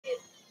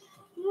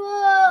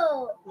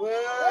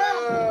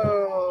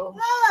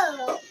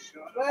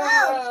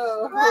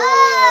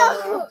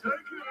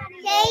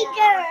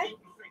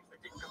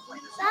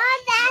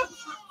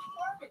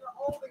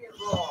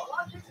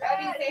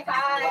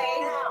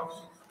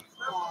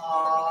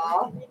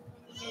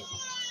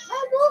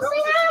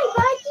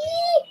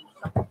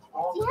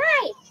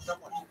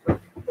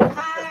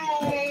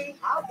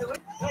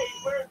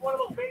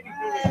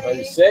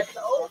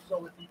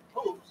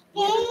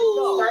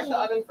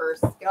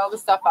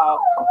stuff out.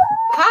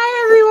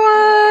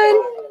 Hi,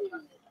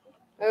 everyone.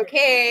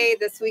 Okay,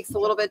 this week's a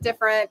little bit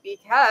different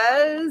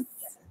because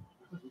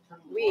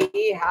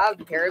we have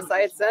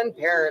Parasites in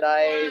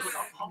Paradise.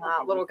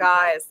 That little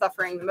guy is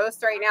suffering the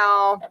most right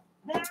now.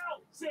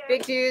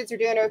 Big dudes are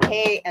doing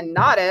okay, and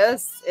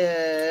Nadas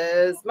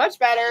is much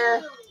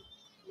better.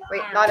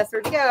 Wait, Nadas,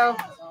 where'd you go?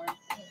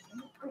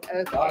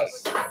 Okay,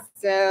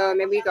 so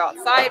maybe we go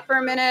outside for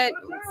a minute.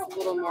 It's a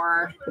little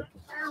more.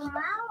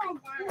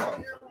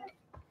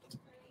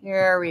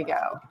 Here we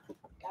go.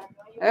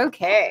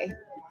 Okay.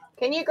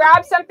 Can you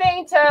grab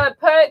something to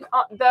put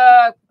on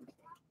the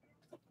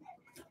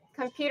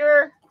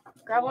computer?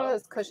 Grab one of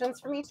those cushions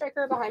for me,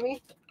 Striker, behind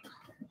me.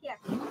 Yeah.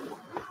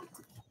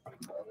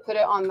 Put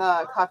it on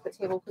the cockpit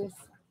table, please.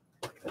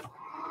 Did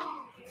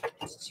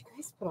you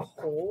guys put a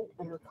hole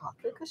in your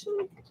cockpit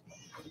cushion?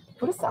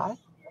 What is that?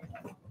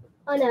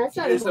 Oh no, it's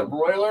not. Is it a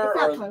broiler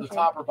or the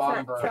top or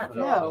bottom burner?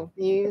 No,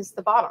 use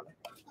the bottom.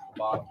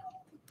 Bottom.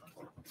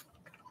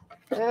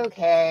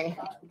 Okay.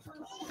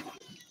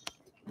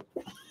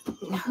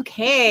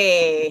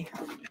 Okay.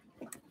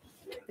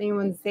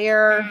 Anyone's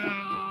there?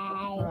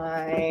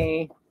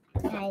 Hi.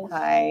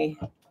 Hi.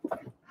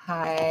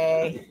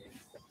 Hi.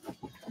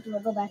 We'll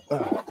go back.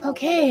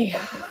 Okay.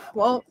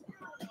 Well,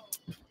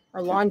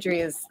 our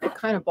laundry is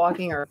kind of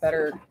blocking our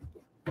better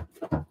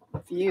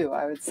view,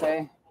 I would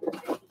say.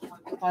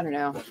 I don't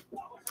know.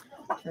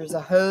 There's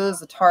a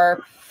hose, a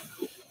tarp,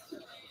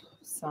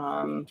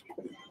 some.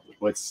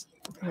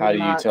 How do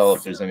you tell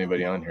if there's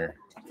anybody on here?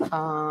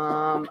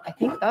 I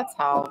think that's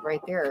how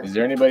right there. Is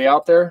there anybody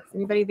out there? Is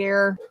anybody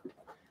there?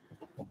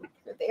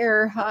 You're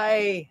there.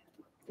 Hi.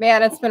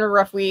 Man, it's been a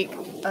rough week.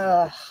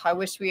 I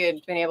wish we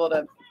had been able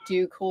to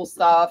do cool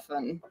stuff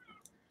and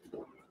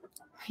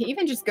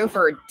even just go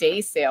for a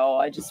day sail.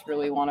 I just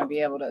really want to be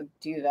able to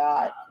do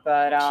that.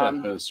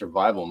 But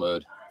survival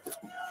mode.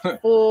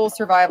 Full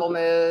survival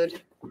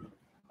mode.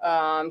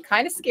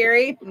 Kind of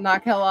scary, I'm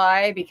not gonna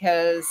lie,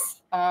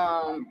 because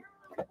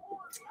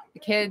the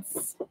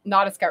kids,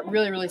 Nadas got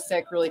really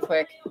sick really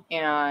quick,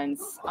 and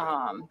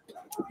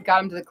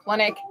got him to the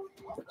clinic.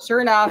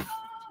 Sure enough,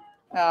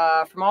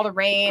 from all the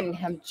rain and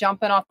him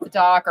jumping off the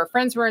dock, our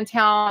friends were in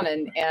town,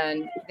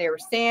 and they were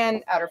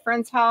staying at our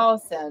friend's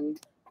house, and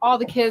all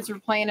the kids were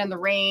playing in the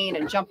rain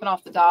and jumping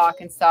off the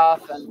dock and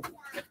stuff, and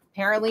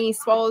apparently he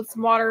swallowed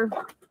some water.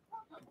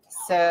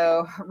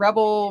 So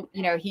Rebel,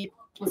 he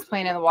was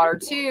playing in the water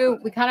too.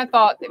 We kind of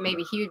thought that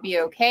maybe he would be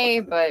okay,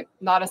 but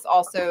Nadas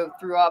also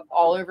threw up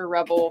all over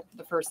Rebel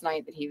the first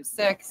night that he was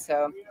sick.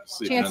 So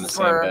sleeping in the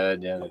same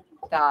bed, yeah.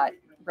 That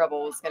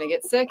Rebel was going to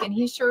get sick, and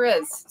he sure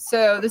is.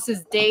 So this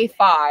is day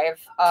 5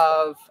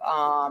 of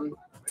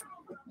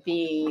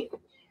the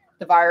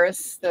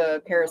virus,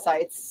 the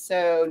parasites.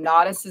 So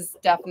Nadas is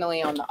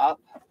definitely on the up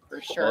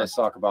for sure. Well, let's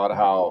talk about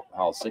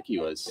how sick he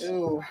was.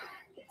 Ooh.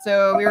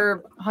 So we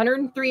were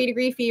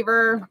 103-degree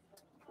fever,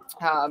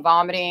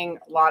 vomiting,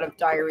 a lot of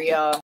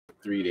diarrhea.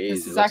 3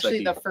 days. This is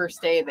actually the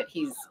first day that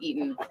he's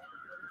eaten.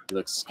 He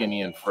looks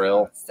skinny and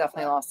frail. He's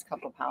definitely lost a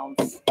couple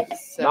pounds.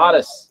 So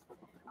Nadas.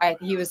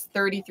 He was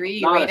 33.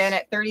 He Nadas. weighed in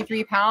at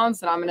 33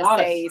 pounds, and I'm going to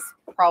say he's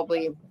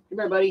probably, come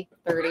here, buddy,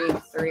 30,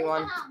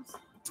 31.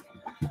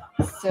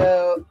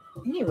 So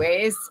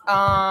anyways,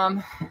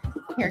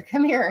 here,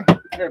 come here.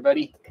 Come here,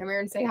 buddy. Come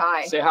here and say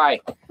hi. Say hi.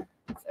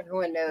 So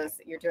everyone knows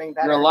that you're doing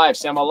better. You're alive.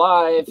 Say I'm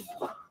alive.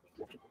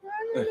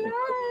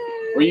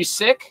 Were you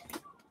sick?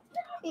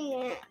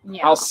 Yeah.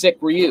 How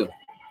sick were you?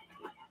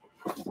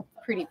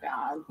 Pretty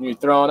bad. You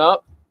throwing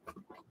up?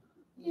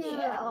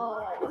 Yeah.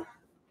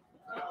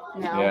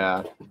 No.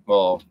 Yeah.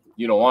 Well,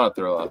 you don't want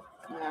to throw up.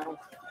 No.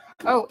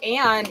 Oh,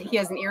 and he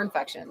has an ear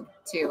infection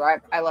too.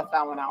 I left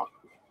that one out.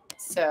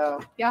 So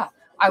yeah,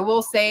 I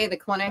will say the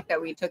clinic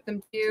that we took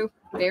them to,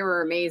 they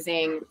were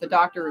amazing. The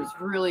doctor was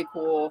really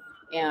cool,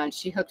 and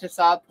she hooked us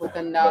up with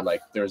enough. But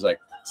there's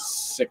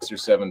 6 or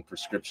 7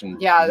 prescription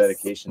Yeah,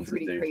 medications.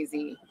 pretty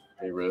crazy.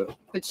 They wrote.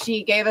 But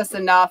she gave us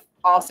enough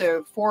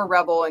also for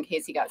Rebel in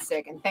case he got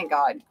sick, and thank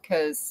God,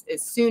 because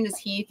as soon as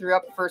he threw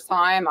up the first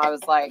time, I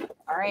was like,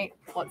 all right,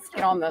 let's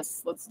get on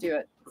this. Let's do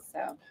it.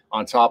 So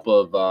on top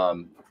of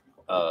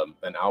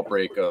an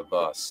outbreak of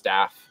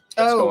staph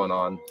that's going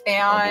on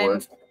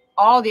and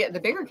all the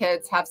bigger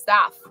kids have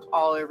staph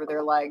all over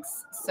their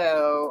legs.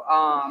 So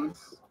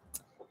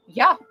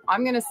yeah,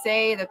 I'm gonna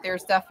say that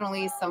there's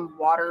definitely some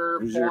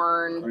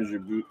waterborne, where's your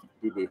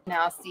boo-boo?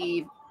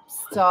 Nasty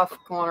stuff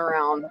going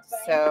around.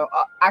 So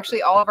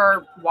actually all of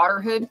our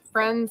water hood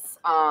friends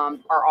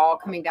are all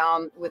coming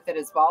down with it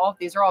as well.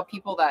 These are all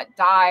people that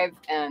dive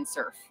and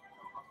surf,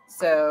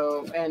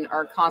 so, and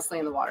are constantly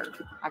in the water,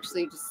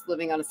 actually just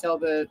living on a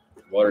sailboat.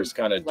 Water's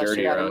kind of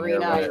dirty around here.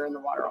 You're in the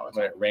water all the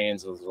time. When it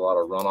rains, there's a lot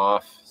of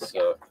runoff,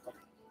 so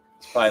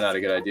it's probably not a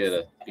good idea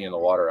to be in the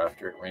water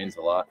after it rains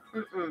a lot.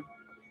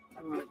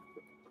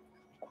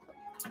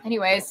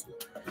 Anyways,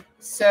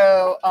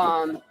 so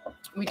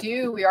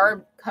we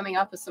are coming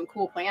up with some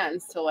cool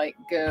plans to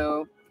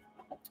go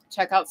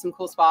check out some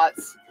cool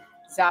spots,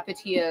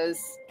 Zapatillas,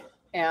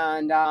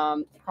 and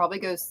probably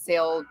go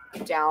sail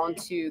down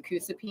to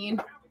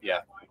Kusapine.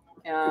 Yeah.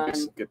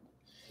 And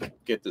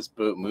Get this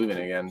boat moving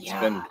again. It's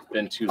Yeah.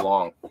 been too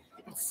long.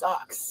 it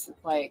sucks.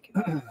 Like,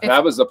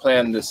 That was the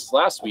plan this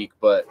last week,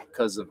 but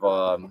because of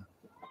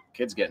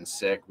kids getting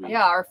sick,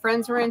 yeah, our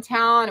friends were in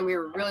town, and we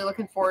were really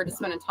looking forward to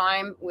spending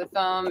time with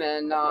them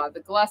and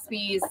the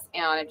Gillespies,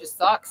 and it just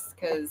sucks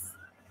because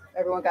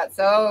everyone got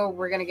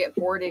we're gonna get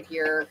boarded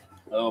here.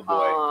 Oh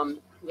boy.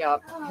 Yeah,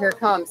 here it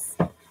comes.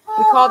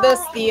 We call this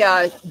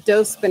the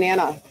dose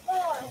banana.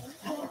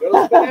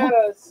 Those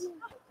bananas.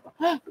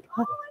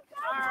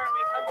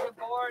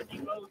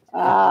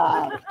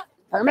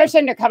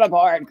 Permission to come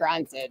aboard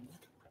granted.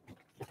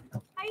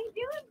 How you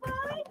doing,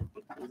 bud?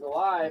 He's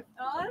alive.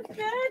 Oh, that's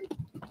good.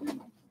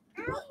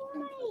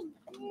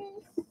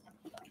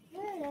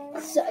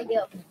 So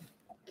you.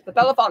 The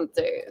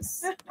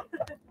Belafontes.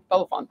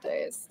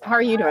 Belafontes. How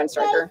are you doing,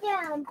 Striker?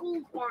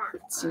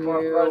 Do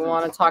you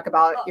want to talk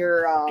about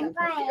your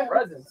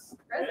Presents.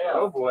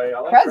 Oh boy. I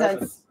like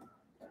presents?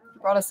 You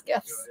brought us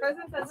gifts.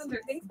 Presents has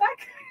their things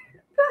back.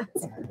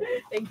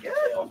 Thank you.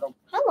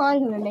 How long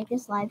can we make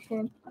this live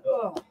stream? I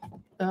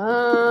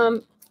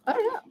don't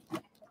know.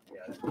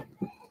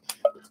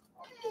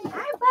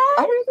 Hi, I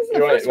don't know if this is the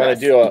You first want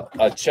to rest.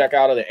 do a check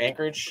out of the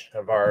anchorage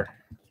of our?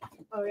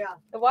 Oh yeah,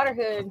 the water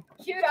hood.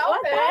 Cute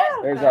outfit.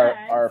 There's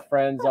our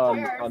friends on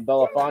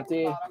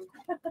Belafonte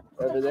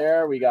over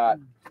there. We got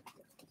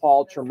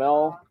Paul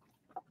Trammell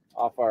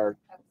off our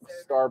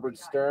starboard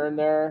stern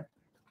there.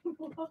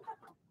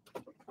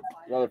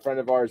 Another friend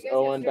of ours,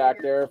 Owen, back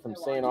there from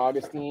St.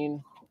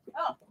 Augustine.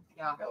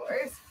 Yeah. No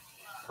worries.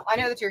 I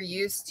know that you're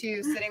used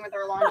to sitting with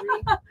our laundry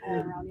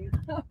around you.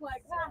 Oh my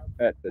God.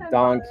 At the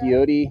Don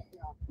Quixote,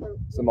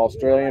 some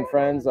Australian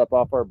friends up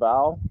off our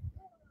bow.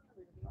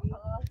 Oh,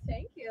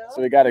 thank you.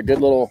 So we got a good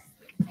little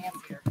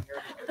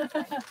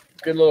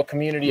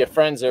community of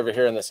friends over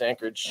here in this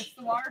anchorage. It's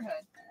the water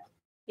hood.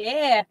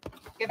 Yeah.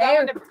 Give that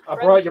one to I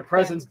brought your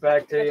presents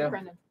back to you.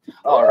 Brendan.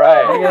 All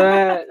right. Look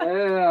at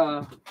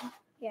that.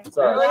 Yeah. It's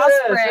our Glass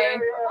spray.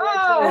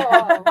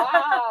 Oh,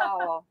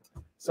 wow.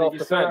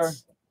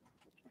 self-defense.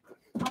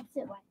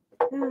 Opposite way.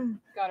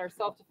 Got our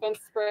self-defense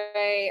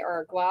spray,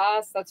 our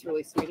glass. That's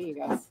really sweet of you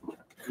guys.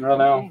 No,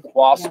 no.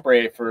 Wasp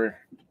spray for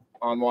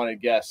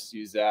unwanted guests.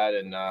 Use that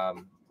and a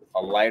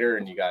lighter,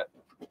 and you got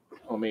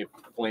homemade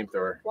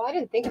flamethrower. Well, I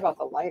didn't think about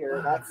the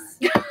lighter. That's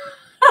that's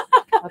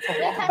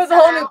a lot. There's a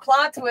whole new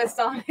plot twist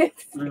on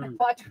it. Mm.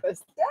 Plot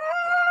twist.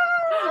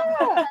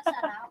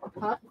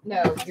 Huh?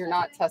 No, you're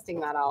not testing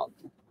that out.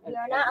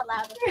 You're not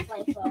allowed to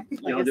play phone.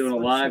 Y'all doing a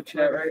live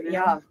chat right now?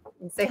 Yeah.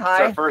 And say It's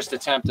hi. our first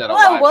attempt at a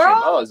Hello, live stream.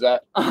 world. Oh, is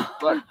that?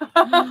 Look,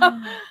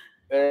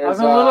 there's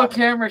I'm a little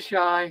camera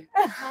shy.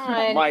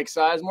 Hi. Mike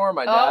Sizemore,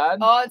 my Oh, dad.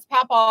 oh, it's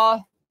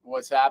Papa.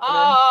 What's happening?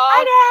 Oh,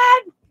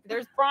 Hi, Dad.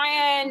 there's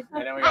Brian,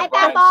 And then we Hi, got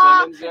Brian Papa.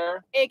 Simmons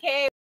there.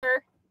 aka.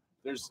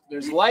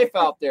 There's life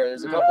out there.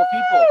 There's a couple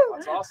people.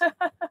 That's awesome.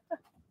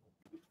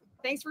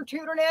 Thanks for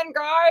tuning in,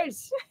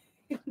 guys.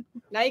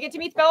 Now you get to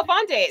meet the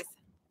Belafontes.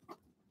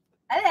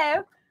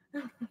 Hello.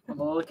 I'm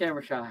a little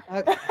camera shy.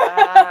 Okay. Say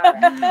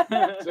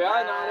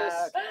hi,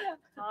 Nodis.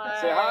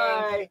 Say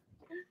hi.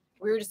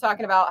 We were just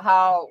talking about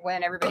how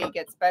when everybody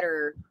gets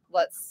better,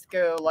 let's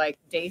go like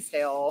day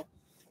sail,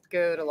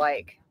 go to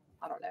like,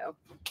 I don't know,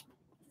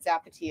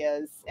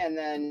 Zapatia's, and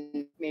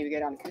then maybe go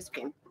down to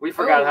Crispin. We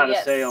forgot Oh, how to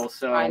yes. sail,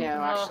 so I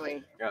know,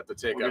 actually. Got to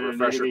take we're a gonna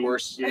refresher need to be-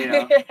 course.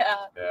 Yeah,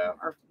 Yeah.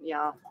 Or,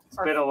 yeah. it's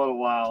been a little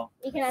while.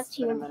 You can have It's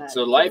been a two. minute.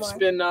 So life's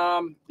been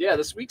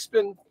this week's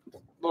been a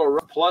little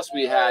rough. Plus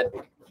we had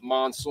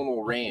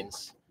monsoonal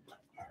rains.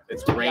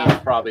 It's rained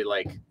probably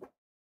like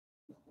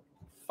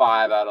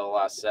 5 out of the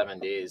last 7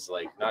 days.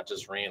 Like not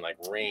just rain, like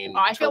rain.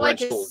 I feel like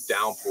torrential as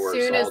downpours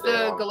soon as all day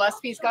the long.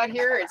 Gillespies got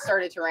here, it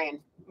started to rain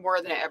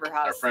more than it ever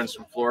Our has. friends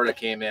from Florida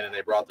came in and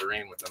they brought the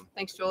rain with them.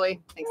 Thanks,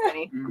 Julie. Thanks,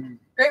 Penny. Mm.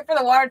 Great for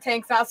the water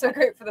tanks, not so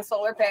great for the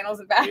solar panels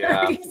and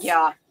batteries.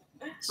 Yeah.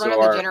 Running So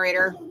the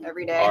generator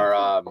every day.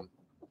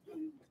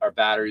 our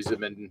batteries have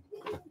been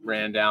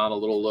ran down a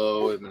little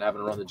low. We've been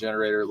having to run the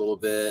generator a little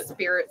bit.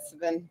 Spirits have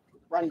been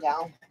run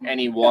down.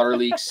 Any water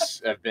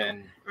leaks have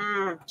been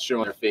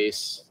showing their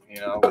face,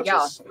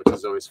 which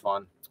is always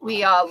fun.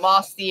 We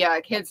lost the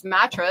kids'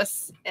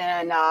 mattress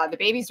in the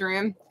baby's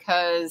room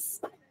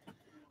because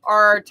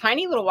our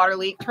tiny little water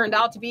leak turned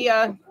out to be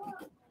a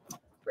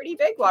pretty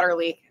big water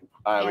leak.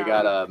 All right, we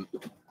Yeah. got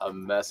a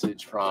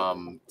message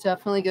from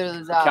Definitely go to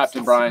the Zaps.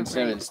 Captain Brian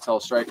Simmons. Tell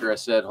Striker I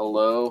said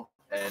hello,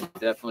 and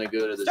definitely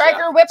go to the Striker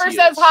Zap Whipper Tias.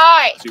 says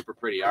hi. Super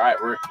pretty. All right,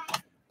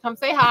 Come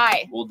say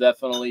hi. we'll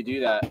definitely do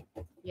that.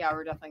 Yeah,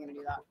 we're definitely gonna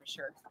do that for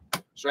sure.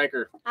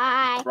 Striker,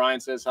 Hi. Brian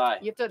says hi.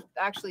 You have to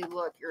actually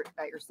look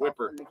at yourself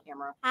Whipper. in the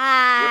camera. Whipper's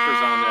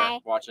on Hi. there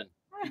watching.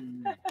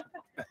 Mm.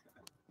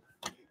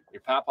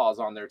 Your Papaw's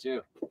on there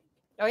too.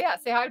 Oh yeah,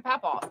 say hi to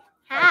Papa.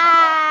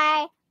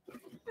 Hi.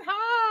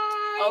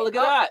 Hi. Oh, look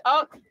at that.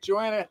 Oh,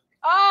 Joanna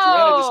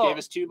oh. just gave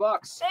us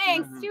 $2.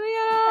 Thanks, Mhm.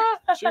 Julia.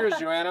 Cheers,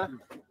 Joanna.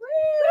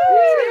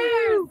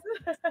 Cheers.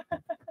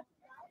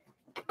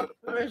 It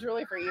was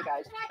really for you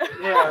guys.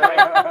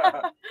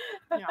 Yeah.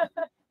 Yeah.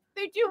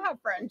 They do have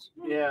French.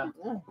 Yeah.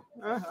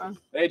 Uh-huh.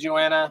 Hey,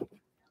 Joanna.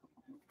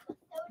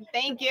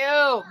 Thank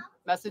you.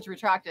 Message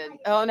retracted.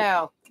 Oh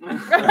no.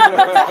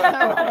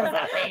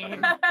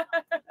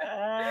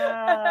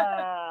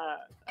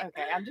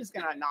 Okay, I'm just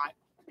gonna not.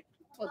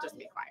 We'll just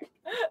be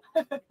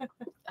quiet.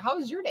 How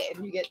was your day?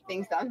 Did you get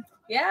things done?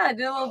 Yeah, I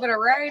did a little bit of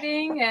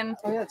writing and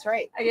Oh yeah, that's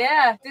right.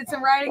 yeah, did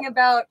some writing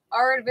about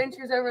our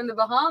adventures over in the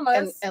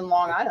Bahamas. And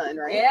Long Island,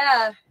 right?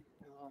 Yeah,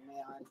 Oh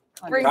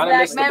man. brings Kind of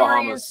back miss the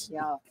memories. Bahamas.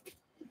 Yeah.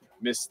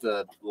 Miss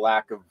the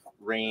lack of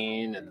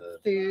rain and the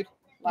Food.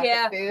 Lack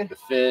Yeah. of food. the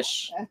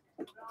fish.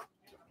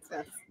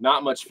 So,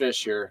 Not much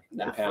fish here in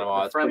The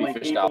Panama. It's friendly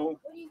pretty fished out.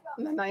 people.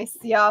 nice.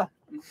 Yeah.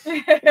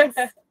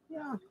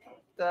 Yeah.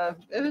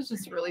 It was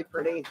just really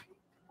pretty.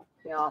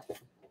 Yeah.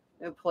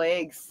 No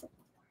plagues.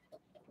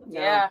 No,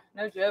 Yeah,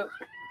 no joke.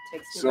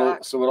 Takes me So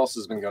back. so what else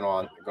has been going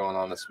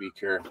on this week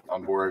here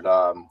on board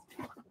the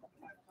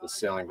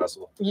sailing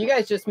vessel? You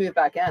guys just moved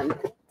back in.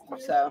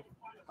 So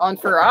on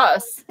for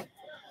us,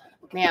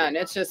 man,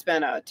 it's just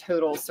been a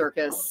total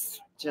circus,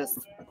 just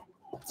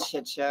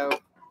shit show.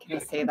 Can I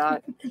say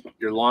that?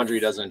 Your laundry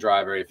doesn't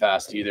dry very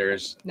fast either.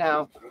 As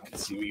No. you can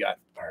see, we got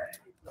our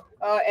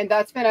And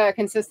that's been a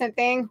consistent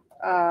thing.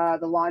 The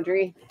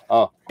laundry.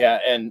 oh yeah,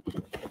 and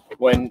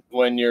when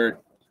your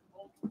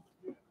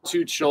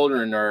two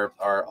children are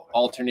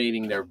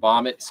alternating their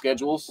vomit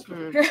schedules,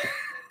 Mm.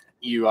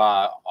 you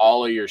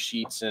all of your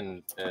sheets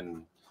and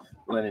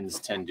linens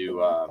tend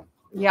to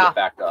Yeah. get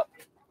backed up.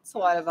 It's a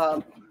lot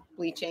of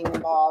bleaching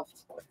involved,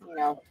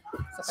 stuff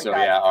So like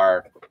that. yeah,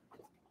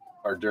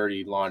 our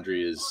dirty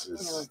laundry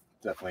is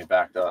definitely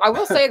backed up. I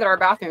will say that our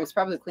bathroom is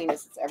probably the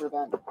cleanest it's ever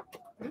been.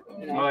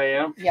 You know? Oh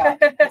yeah. Yeah,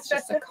 it's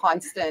just a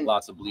constant.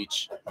 Lots of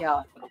bleach.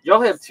 Yeah,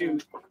 Y'all have two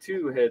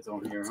heads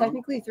on here. Huh?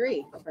 technically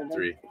three. Brendan.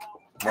 3. One's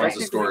a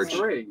Technically storage.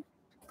 3. One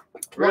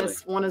Really?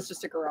 one is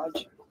just a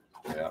garage.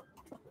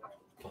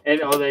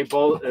 And are they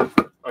both?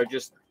 Are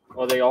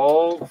they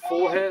all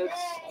full heads?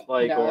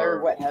 Like No, they're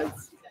or wet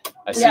heads.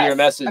 I see Yes. your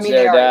message I mean,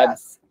 there, they are, Dad.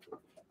 yes.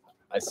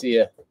 I see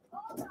you.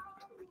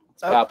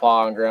 It's Oh.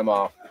 Papa and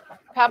Grandma.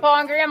 Papa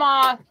and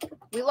Grandma,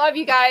 we love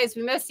you guys.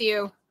 We miss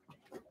you.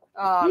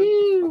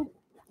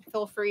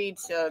 Feel free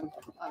to,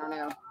 I don't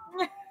know,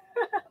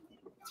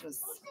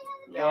 just.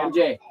 Yeah.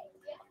 MJ,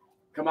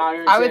 come out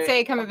here. And I would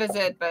say come and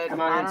visit, but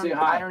Come on I and don't, say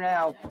hi. I don't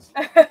know.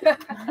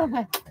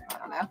 I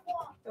don't know.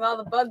 With all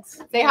the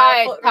bugs. Say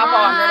hi, floating Papa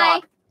around. and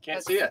Grandma.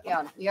 Can't see it.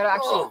 Yeah, you gotta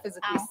actually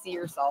physically Ow. see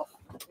yourself.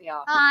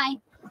 Yeah. Hi.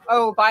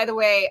 Oh, by the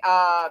way,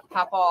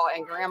 Papa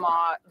and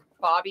Grandma,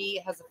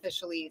 Bobby has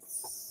officially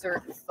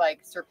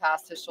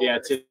surpassed his Yeah,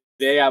 shoulders.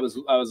 today I was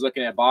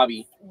looking at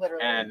Bobby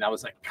Literally. and I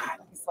was like, God,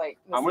 It's like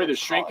I'm either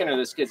shrinking or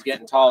taller. this kid's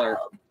getting taller.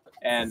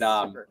 And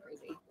Super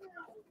crazy.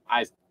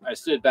 I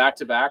stood back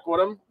to back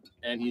with him,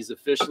 and he's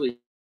officially.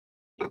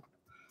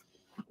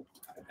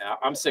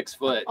 I'm 6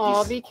 foot. Oh,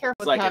 He's, be careful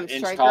he's with like him, an inch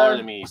Striker. taller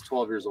than me. He's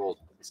 12 years old.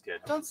 This kid.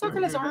 Don't suck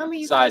on his arm.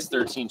 You Size guys.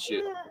 13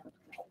 shoe.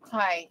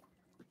 Hi.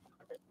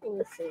 Let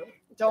me see.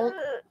 Don't.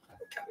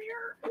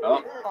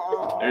 Oh,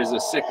 Oh. there's a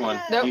sick one.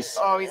 Nope. He's,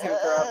 Oh, he's gonna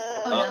throw up.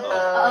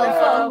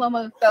 Oh, slow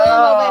moving.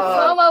 Oh.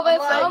 Slow moving.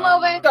 Slow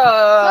moving.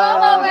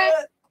 Slow moving.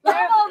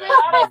 Slow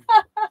moving.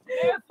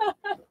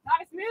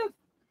 Not as move.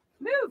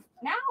 Move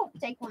now.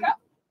 Take one.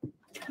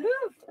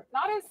 Move.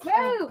 Not as Move.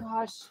 Oh,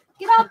 gosh.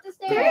 Get off the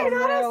stairs.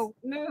 No.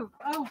 Move.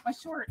 Oh, my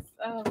shorts.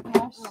 Oh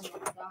gosh. Oh my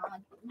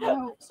god.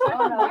 No.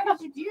 Why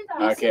did you do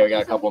that? okay, we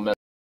got a couple minutes.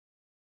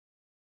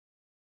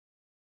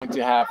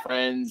 To have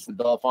friends, the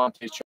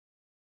Belafonte's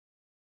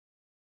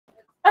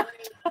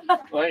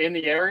in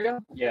the area?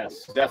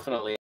 Yes.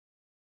 definitely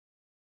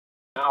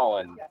now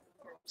and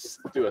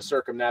do a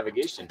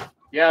circumnavigation.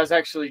 Yeah, I was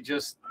actually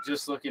just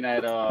looking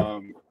at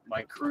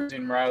my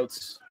cruising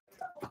routes.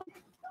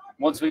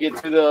 Once we get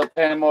to the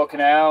Panama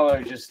Canal,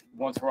 or just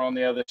once we're on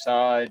the other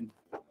side,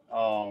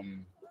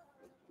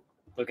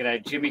 looking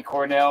at Jimmy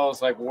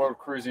Cornell's like world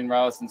cruising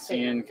routes and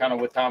seeing kind of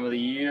what time of the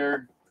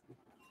year,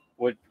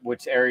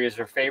 which areas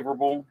are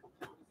favorable.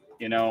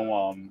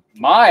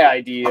 My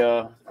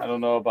idea, I don't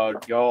know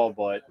about y'all,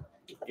 but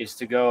is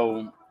to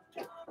go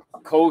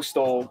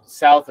coastal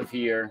south of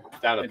here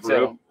Down to and Peru.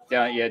 so-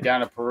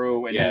 down to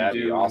Peru, and Yeah, then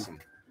that'd be do awesome.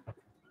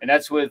 And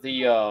that's with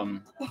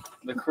the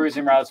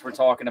cruising routes we're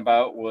talking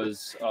about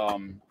was,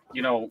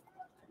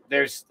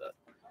 there's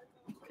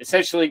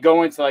essentially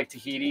going to like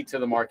Tahiti to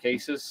the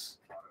Marquesas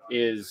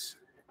is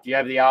you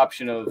have the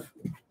option of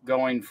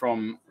going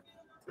from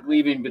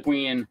leaving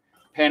between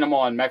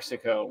Panama and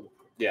Mexico.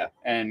 Yeah.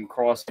 And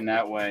crossing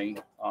that way.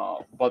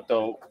 But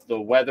the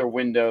weather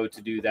window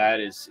to do that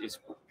is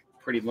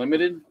pretty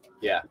limited.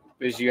 Yeah.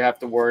 Because you have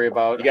to worry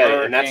about You got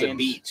it, and that's a hurricanes.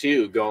 beat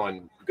too.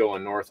 Going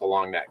north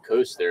along that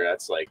coast there.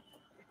 That's like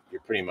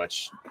you're pretty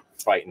much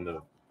fighting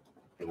the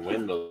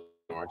wind,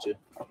 aren't you?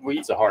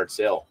 It's a hard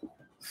sail.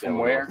 From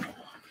where?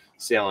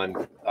 Sailing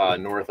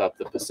north up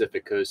the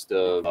Pacific coast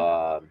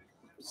of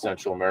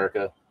Central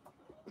America.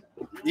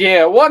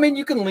 Yeah, well, I mean,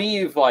 you can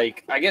leave,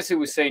 like, I guess it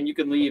was saying you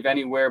can leave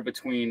anywhere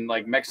between,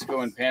 like,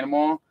 Mexico and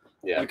Panama.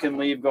 Yeah. You can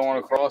leave going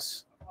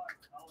across.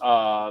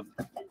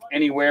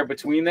 anywhere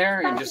between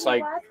there and just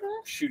like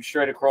shoot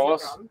straight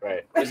across.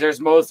 Right. Because there's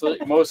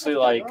mostly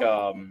like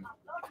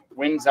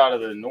winds out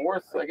of the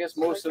north, I guess,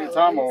 most of the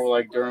time, or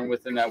like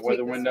within that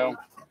weather window.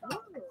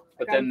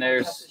 But then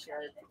there's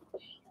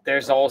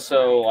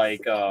also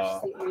like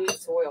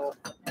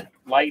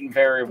light and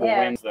variable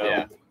winds though.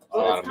 Yeah. A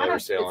lot of motor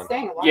sailing.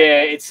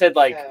 Yeah, it said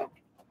like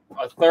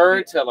a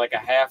third to like a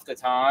half the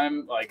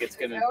time, like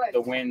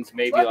the winds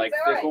maybe like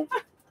fickle.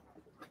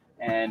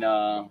 And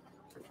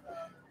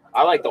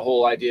I like the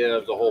whole idea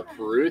of the whole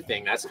Peru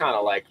thing. That's kind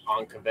of like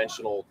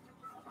unconventional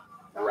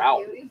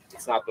route.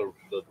 It's not the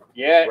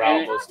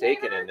route was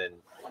taken, and then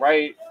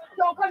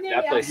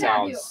that place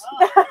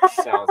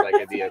sounds like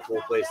it'd be a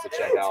cool place to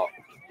check out.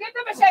 Get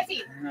the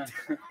machete.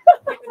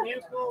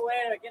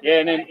 Yeah,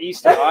 and then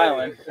Easter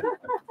Island.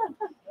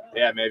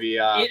 Yeah, maybe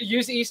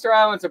Use Easter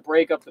Island to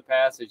break up the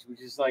passage,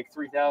 which is like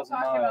 3,000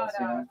 miles.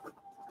 You know?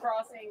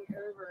 Crossing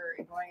over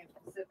and going into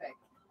the Pacific.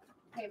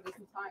 Hey, some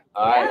time.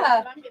 All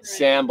right.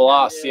 San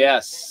Blas,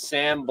 yes,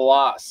 San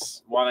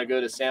Blas. Want to go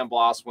to San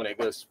Blas when it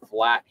goes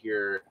flat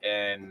here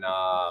in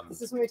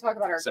This is when we talk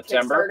about our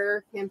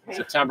September. Kickstarter campaign.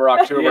 September,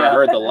 October. Yeah. I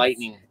heard the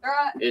lightning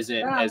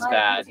isn't as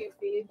bad.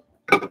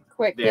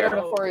 Quick, There. get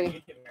it before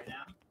you.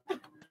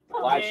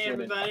 Live Hey,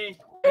 streaming. everybody.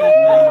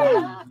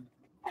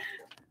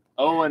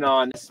 Owen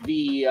on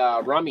the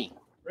Rummy.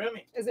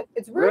 Rumi. Is it?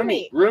 It's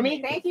Rumi.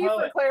 Rumi? Thank you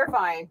for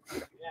clarifying.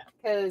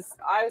 Because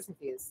I was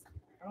confused.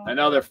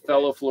 Another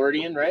fellow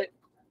Floridian, right?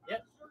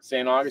 Yep.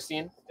 St.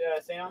 Augustine.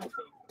 St.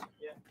 Augustine.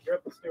 Yeah. You're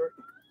up with Stuart.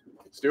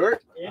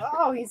 Stuart? Yeah.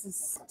 Oh, he's a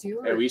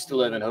steward. Yeah, we used to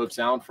live in Hope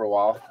Sound for a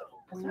while.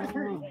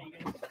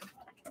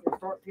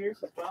 Fort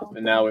Pierce as well.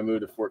 And now we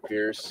moved to Fort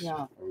Pierce.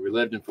 Yeah. We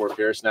lived in Fort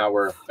Pierce. Now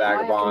we're I have to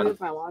vagabond move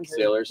my laundry.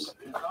 sailors.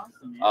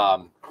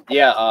 Awesome,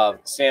 yeah.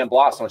 San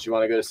Blas. Don't you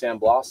want to go to San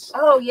Blas?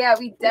 Oh yeah,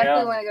 we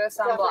definitely Yeah. want to go to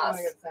San Definitely Blas.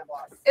 wanna go to San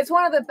Blas. It's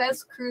one of the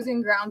best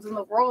cruising grounds in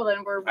the world,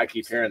 and we're I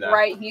keep hearing that.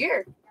 right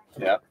here.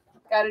 Yeah.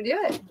 Got to do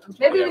it.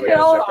 Maybe Yeah, we we could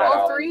gotta check that all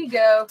out. three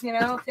go. You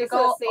know, take It's a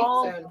all safe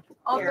zone.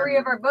 here. three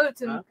of our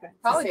boats and Okay.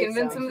 probably safe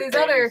convince zone. some of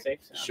these other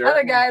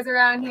Sure. guys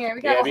around here. We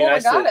Yeah, got it'd a be whole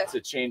nice regatta.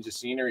 to change the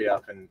scenery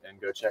up and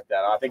go check that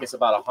out. I think it's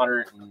about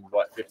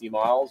 150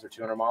 miles or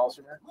 200 miles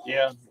from here.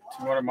 Yeah,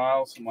 200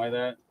 miles, something like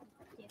that.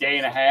 Day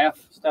and a half.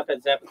 Stop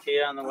at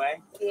Zapatilla on the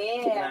way.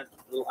 Yeah. That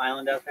little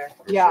island out there.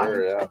 Yeah.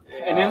 Sure, yeah.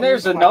 And then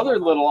there's another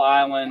little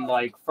island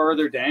like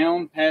further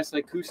down past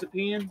like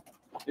Kusapian.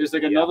 There's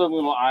like another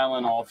little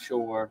island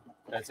offshore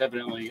that's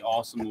evidently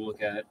awesome to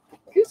look at.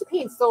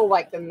 Kusapine's still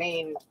like the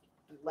main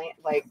land,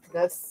 like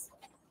this.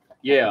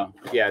 Yeah.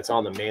 Yeah, it's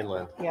on the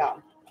mainland, Yeah.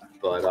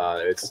 but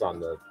it's on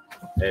the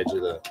edge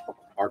of the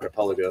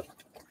archipelago.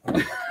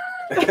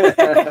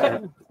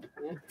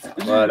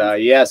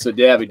 But yeah, so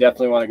Dad, we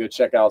definitely want to go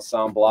check out San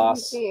Let me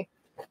Blas. see.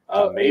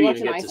 Oh, are Maybe you even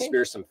watching get Ice to Age?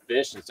 spear some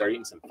fish and start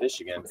eating some fish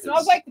again. It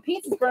smells like the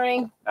pizza's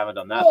burning. Haven't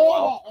done that in a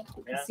while.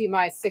 You can see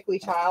my sickly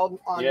child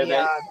on Yeah,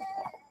 the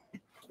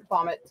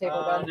vomit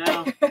table bed.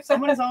 No.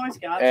 Someone's always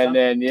got And some.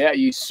 then yeah,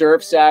 you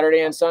surf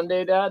Saturday and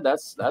Sunday, Dad.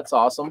 That's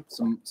awesome.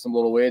 Some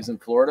little waves in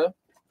Florida.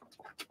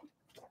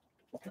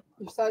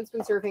 Your son's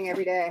been surfing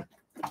every day.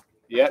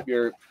 Yep,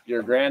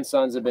 your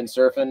grandsons have been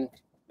surfing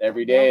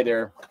every day.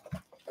 They're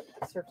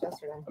Surfed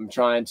yesterday. I'm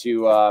trying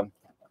to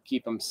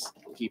keep them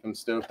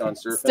stoked on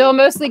surfing. Still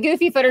mostly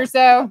goofy footers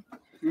though.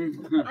 Yeah,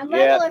 we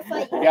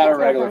got a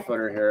regular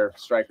footer here.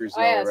 Striker's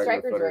the Oh yeah, only regular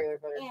Striker's footer. regular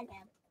footer.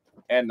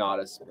 And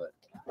Nodis, but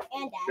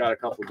got a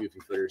couple goofy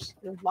footers.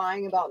 You're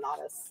lying about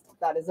Nodis.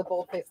 That is a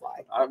bold-faced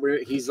lie.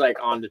 He's like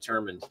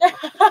undetermined.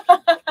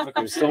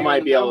 We still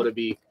might be able to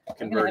be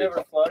I'm gonna head converted. over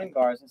to floating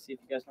bars and see if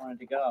you guys wanted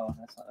to go.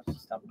 That's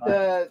just stop by.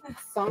 The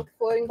sunk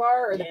floating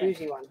bar or the Yeah.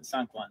 bougie one? The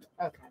sunk one.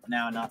 Okay.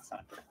 No, not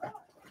sunk.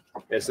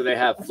 Yeah, so they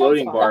have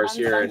floating fun. bars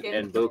here Sunken.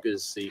 in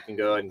Bocas, so you can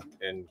go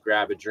and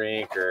grab a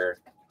drink or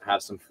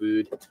have some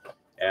food.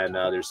 And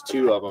there's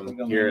two of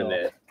them here in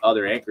the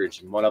other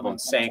anchorage, and one of them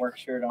sank Work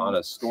shirt on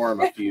a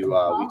storm a few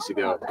weeks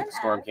ago. The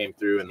storm came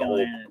through, and the whole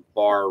Land.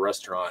 bar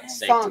restaurant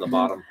sank to the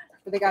bottom.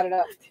 But they got it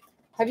up.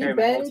 Have you Carry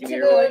my been whole to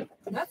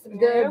TV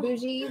the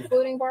bougie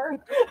floating bar?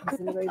 Has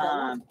anybody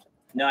done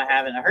No, I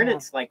haven't. I heard Yeah.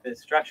 it's like the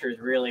structure is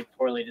really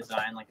poorly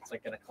designed. Like it's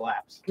like gonna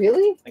collapse. that?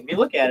 Really? Like if you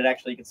look at it,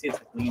 actually, you can see it's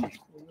like leaning.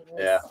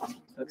 Yeah. It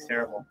looks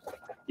terrible.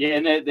 Yeah,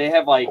 and they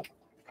have like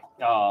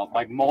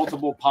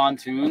multiple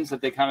pontoons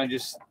that they kind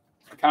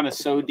of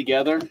sewed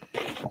together.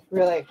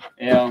 Really?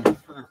 Yeah.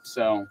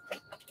 So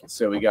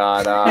So we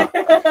got On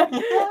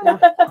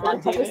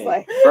Just TV.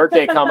 like,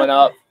 birthday coming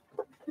up.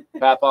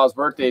 Papa's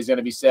birthday is going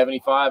to be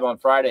 75 on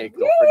Friday.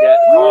 Don't forget.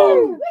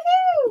 Woo!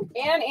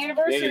 And He's,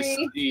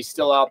 anniversary. he's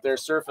still out there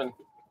surfing.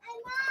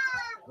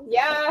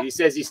 Yeah. He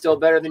says he's still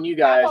better than you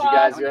guys. You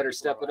guys better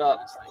step it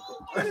up.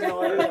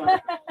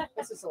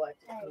 This is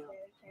select.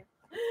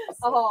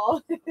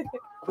 Oh.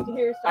 Did you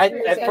hear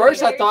at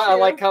first I thought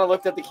I kind of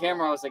looked at the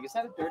camera. I was like, "Is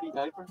that a dirty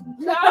diaper?"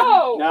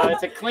 No. No,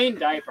 it's a clean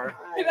diaper.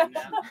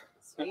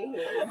 Sweet.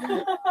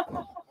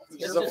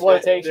 It's a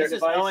flotation This is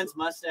device. Owen's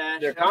mustache.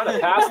 They're kind of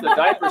past the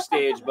diaper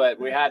stage, but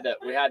we had to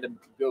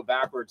go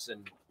backwards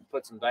and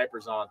put some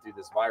diapers on through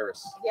this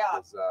virus. Yeah.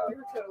 'Cause, We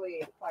were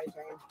totally potty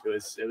trained.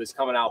 it was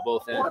coming out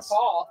both Poor ends.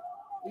 Paul.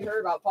 You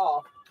heard about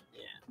Paul.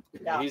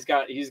 Yeah. He's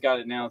got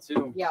it now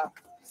too. Yeah.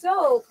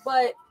 So,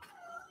 but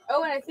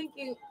oh, and I think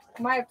you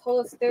might have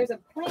told us there's a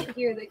plant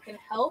here that can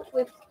help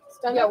with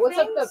stomach. Yeah. What's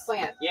up things. the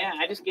plant? Yeah,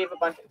 I just gave a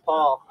bunch to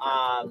Paul.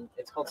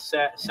 It's called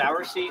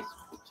sour seed.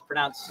 It's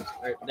pronounced,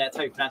 or that's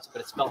how you pronounce it,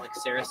 but it's spelled like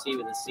Cersei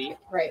with a C.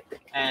 Right.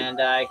 And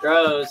it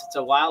grows. It's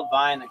a wild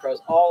vine that grows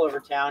all over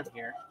town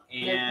here.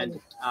 And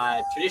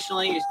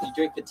traditionally, you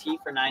drink the tea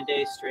for 9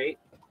 days straight.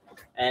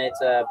 And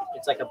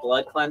it's like a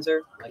blood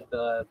cleanser. Like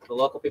the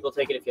local people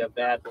take it if you have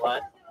bad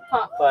blood.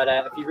 Huh. But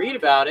if you read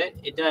about it,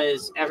 it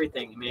does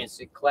everything. I mean,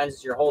 it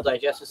cleanses your whole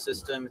digestive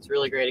system. It's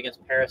really great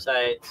against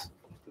parasites.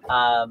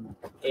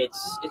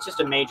 It's just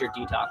a major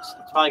detox.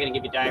 It's probably going to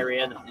give you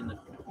diarrhea in the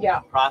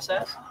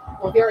process.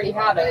 Well, if you already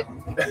have it.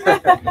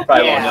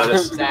 Probably won't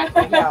notice.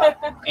 Exactly. Yeah.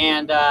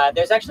 And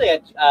there's actually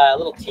a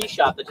little tea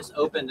shop that just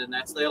opened, and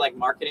they're like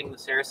marketing the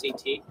Cersei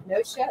tea. No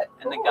shit.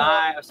 And the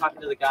guy, I was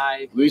talking to the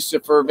guy.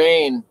 Lucifer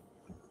Vane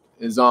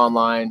is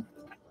online.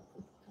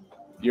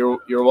 You're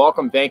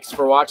welcome. Thanks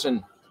for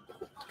watching.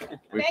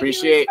 We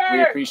appreciate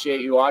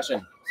you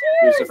watching,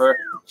 Lucifer.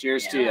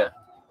 Cheers to you.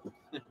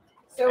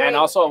 So And wait,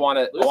 also, I want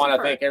to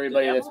Lucifer, thank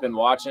everybody the that's been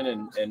watching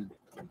and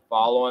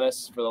following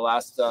us for the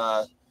last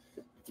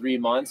 3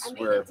 months.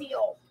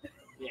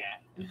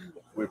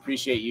 We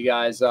appreciate you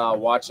guys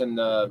watching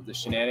the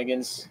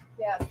shenanigans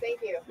yeah,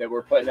 thank you. that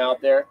we're putting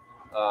out there.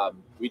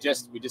 We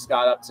just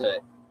got up to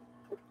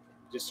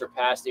just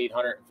surpassed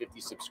 850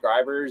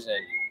 subscribers,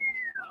 and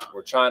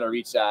we're trying to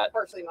reach that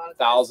Partially monetized.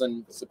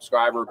 1,000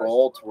 subscriber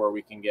goal to where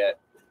we can get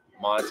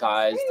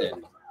monetized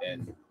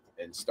and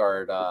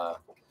start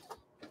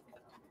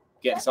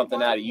getting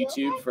something out of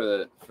YouTube for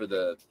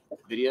the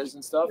videos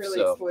and stuff. Really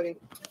So, exploiting.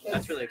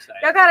 That's really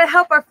exciting. Y'all gotta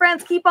help our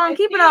friends keep on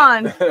keeping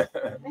on.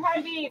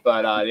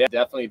 but yeah,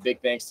 definitely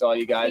big thanks to all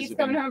you guys He's who've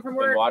coming been, home from been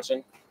work.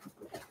 watching.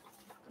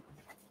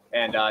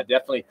 And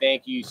definitely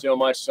thank you so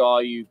much to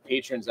all you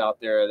patrons out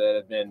there that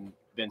have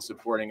been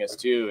supporting us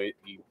too.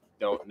 You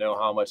don't know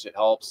how much it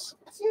helps.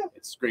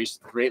 It's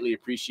greatly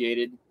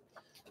appreciated.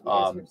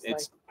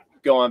 It's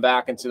going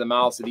back into the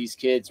mouths of these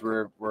kids.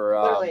 We're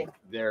Literally.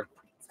 they're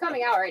It's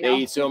coming out right they now.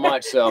 eat so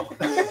much. So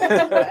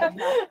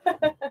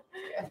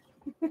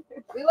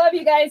We love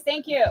you guys.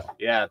 Thank you.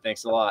 yeah,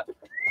 thanks a lot.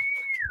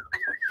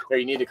 Here,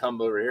 you need to come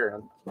over here,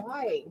 huh?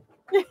 Why?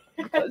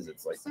 Because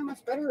it's like So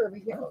much better over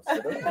here.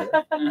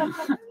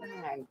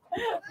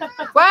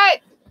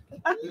 What?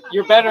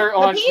 You're better The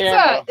on pizza.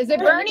 camera. Is it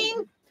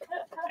burning?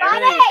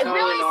 Everything's It totally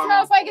really normal.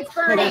 smells like it's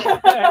burning.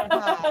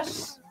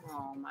 Gosh.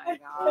 Oh my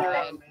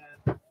god.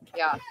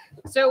 Yeah.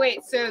 So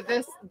wait, so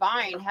this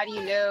vine, how do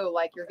you know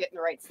like you're getting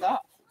the right stuff?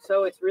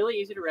 So it's really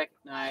easy to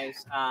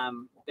recognize.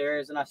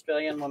 There's an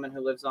Australian woman who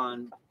lives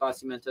on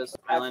Parasites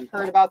Island. I've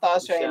heard about the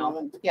Australian Michelle.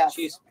 woman. Yes.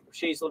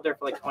 She's lived there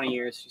for like 20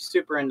 years. She's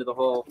super into the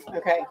whole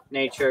Okay.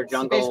 nature, So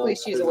jungle. basically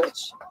she's a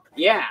witch.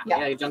 Yeah,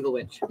 Yeah. yeah, jungle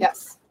witch,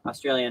 Yes.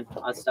 Australian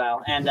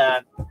style. And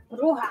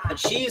but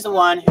she's the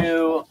one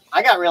who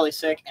I got really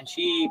sick, and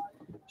she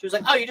was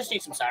like, "Oh, you just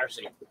need some sour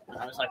seed." And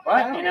I was like,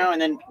 "What?" You know.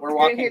 And then we're Right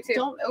walking. here too.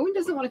 Don't Owen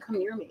doesn't want to come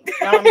near me.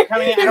 No, I'm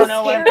coming in. I don't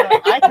know where I'm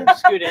going. I can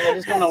scoot in. I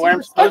just don't know where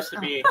I'm supposed to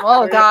be.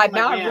 Oh god, My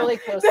now I'm man. really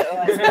close to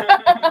Owen.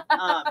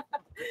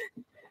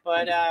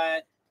 But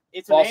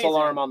it's false amazing.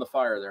 alarm on the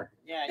fire there.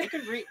 Yeah, you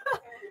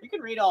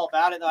can read all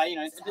about it though. You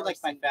know, I did like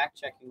my fact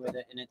checking with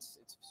it, and it's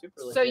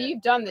super legit. So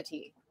you've done the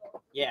tea.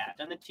 Yeah,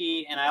 done the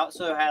tea, and I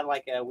also had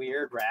like a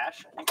weird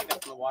rash. I think I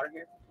got from the water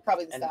here,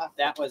 Probably the and stuff.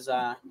 that was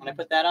when I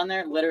put that on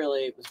there.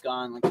 Literally, it was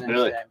gone like the next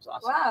Really? day. It was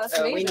awesome. Wow, that's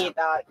So we amazing. need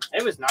that.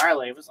 It was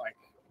gnarly. It was like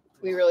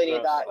We really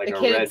need that. Like the a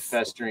kids. red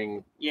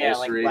festering, yeah,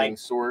 ulcerating like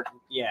sore.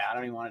 yeah. I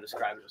don't even want to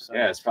describe it. So.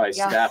 Yeah, it's probably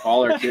Yeah. staph.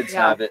 All our kids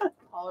Yeah. have it.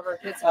 All of our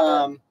kids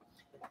have it.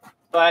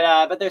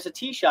 But there's a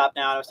tea shop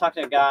now. And I was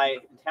talking to a guy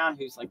in town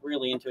who's like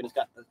really into it. He's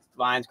got the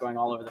vines growing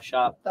all over the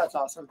shop, That's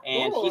awesome.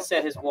 and Ooh. he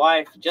said his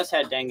wife just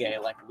had dengue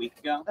like a week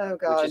ago. Oh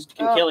god. Which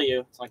can kill you.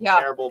 It's like Yeah.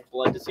 terrible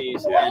blood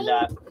disease. And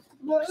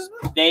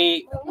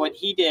what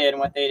he did and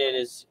what they did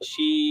is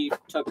she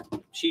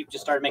just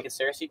started making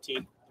Cersei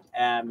tea.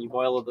 You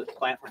boil the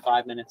plant for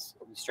 5 minutes,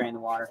 you strain the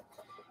water.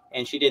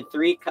 And she did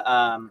she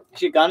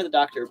had gone to the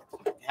doctor,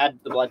 had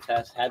the blood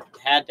test,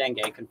 had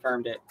dengue,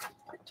 confirmed it.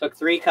 Took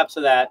 3 cups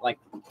of that, like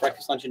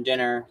breakfast, lunch, and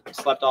dinner,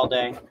 slept all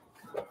day.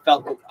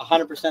 Felt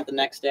 100% the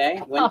next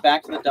day. Went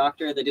back to the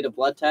doctor. They did a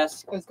blood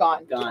test. It was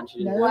gone. Gone. She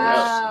didn't No. have it.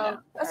 Wow, Yeah.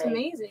 that's Right.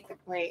 amazing.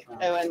 Wait.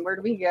 Oh, and where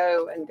do we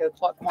go and go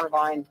pluck more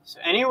vine?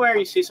 So anywhere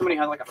you see somebody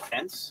has like a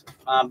fence,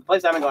 the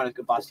place I've been going is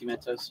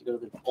Mentos. You go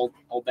to the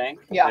old bank.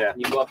 Yeah. Yeah.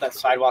 And you go up that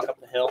sidewalk up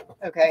the hill,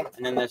 Okay.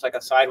 and then there's like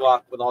a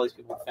sidewalk with all these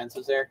people with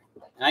fences there.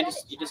 And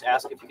you just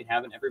ask if you can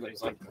have it. And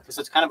everybody's like, because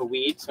it's kind of a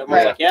weed, so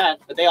everyone's Right. like, yeah,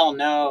 but they all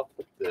know.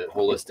 The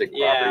holistic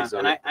Yeah. properties of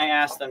And it. I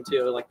asked them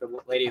too, like the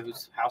lady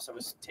whose house I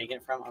was taking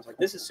it from. I was like,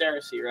 this is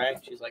Cersei, right?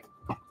 She's like,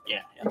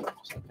 yeah.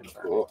 So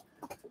confirmed. Cool.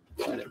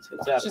 But it's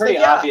She's pretty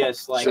like, yeah.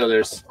 obvious, like So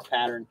there's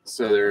pattern.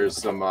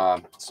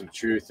 some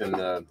truth in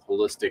the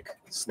holistic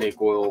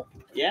snake oil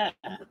Yeah.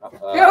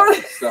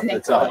 stuff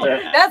that's out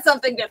there. That's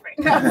something different.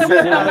 No,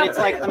 but it's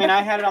like, I mean,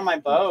 I had it on my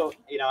boat,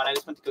 you know, and I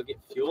just went to go get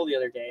fuel the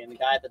other day, and the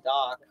guy at the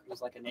dock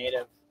was like a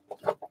native.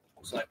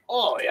 Was like,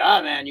 oh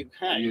yeah, man, you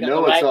got know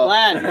the what's right up.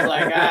 blend. He's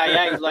like,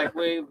 yeah. He's like,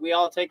 we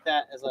all take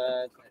that as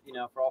a, you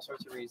know, for all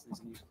sorts of reasons.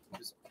 And you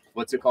just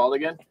What's it called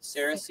again?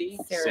 Cerasee.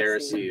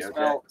 Cerasee. Okay.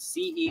 Spelled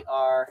Cerasee.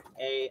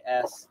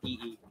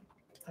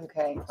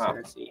 Okay. Huh.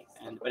 Cerasee,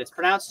 but it's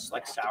pronounced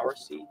like sour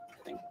sea,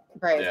 I think.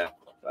 Right. Yeah.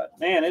 But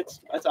man,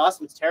 it's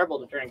awesome. It's terrible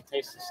to drink. It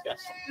tastes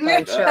disgusting.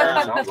 I'm sure.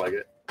 Sounds like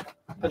it.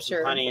 I'm Put some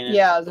sure. honey in it.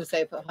 Yeah, I was gonna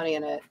say put honey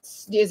in it.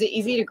 Is it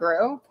easy to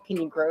grow? Can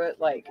you grow it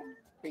like?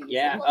 pretty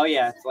Yeah. easy? Oh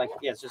yeah. It's like,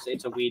 yeah.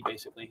 It's a weed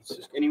basically. It's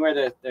just anywhere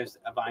that there's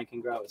a vine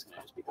can grow, it's gonna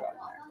just be growing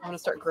there. I want to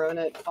start growing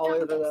it all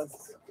over the.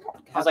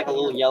 It has like a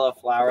little yellow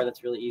flower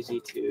that's really easy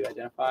to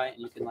identify, and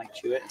you can like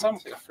chew it. It's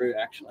almost like a fruit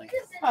actually.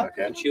 You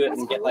Okay. can chew it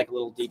and get like a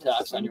little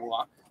detox on your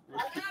walk.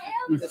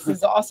 This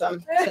is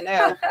awesome to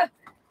know.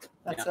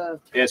 That's a.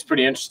 Yeah, it's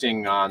pretty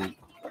interesting on,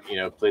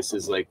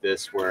 places like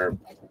this where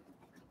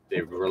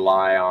they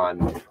rely on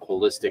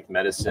holistic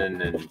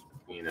medicine and,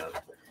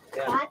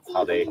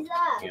 how they,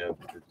 it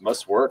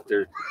must work.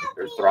 They're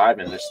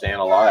thriving. They're staying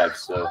alive.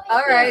 So.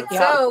 All right,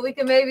 Yeah. so we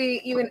can maybe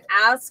even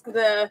ask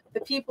the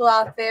people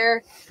out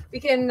there. We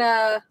can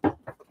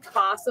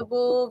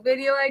possible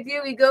video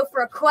idea. We go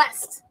for a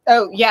quest,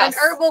 Oh yes. an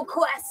herbal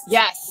quest.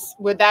 Yes.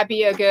 Would that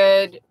be a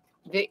good?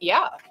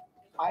 Yeah.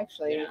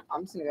 Actually, Yeah.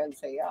 I'm just gonna go ahead and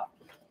say yeah.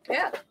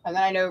 Yeah. And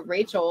then I know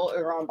Rachel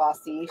over on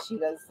Bossy. She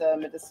does the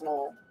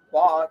medicinal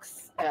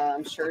walks, and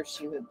I'm sure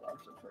she would love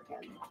to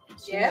freaking.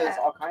 She Yeah. knows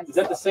all kinds Is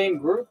of that the stuff. same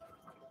group?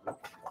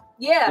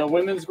 Yeah. The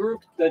women's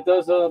group that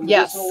does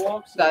Yes, medicinal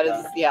walks? that Okay.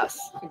 is yes,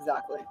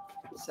 exactly.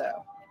 So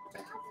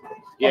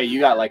Yeah, you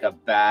got like a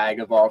bag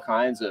of all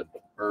kinds of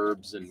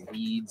herbs and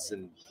weeds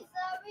and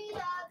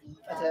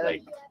that's it.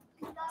 like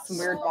Some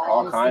weird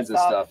all bombs kinds and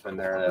of stuff. stuff in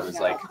there that was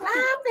like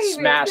baby.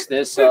 smash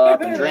this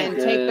up and And drink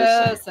then take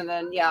this. this, and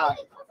then yeah.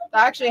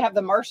 I actually have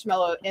the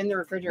marshmallow in the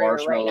refrigerator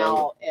right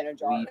now in a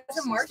jar. wheat.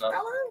 It's a marshmallow.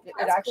 It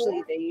That's actually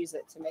cool. they use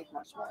it to make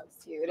marshmallows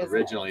too. It is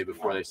Originally,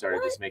 before they started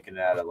just making it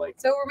out of like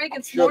So we're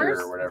making sugar s'mores.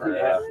 or whatever.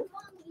 Yeah.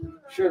 Yeah.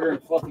 Sugar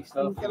and fluffy I'm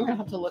stuff. gonna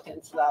have to look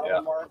into that a Yeah.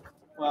 little more.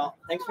 Well,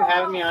 thanks for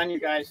having me on, you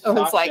guys. Oh,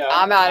 it's like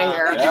I'm out of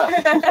here. Yeah.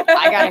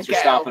 I gotta Thanks for go.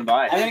 stopping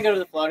by. I'm gonna go to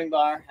the floating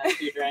bar, have a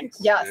few drinks.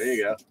 Yes. There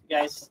you go. You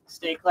guys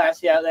stay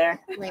classy out there.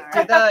 Wait,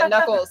 do the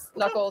knuckles.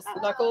 Yeah.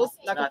 Hold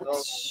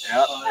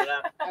it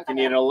up. If you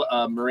need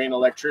a marine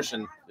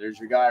electrician, there's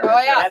your guy. Oh,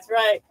 Right yeah. there. That's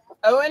right.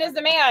 Owen is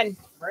the man.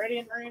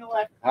 Radiant Marine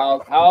Electric.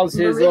 How's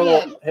his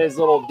Meridian.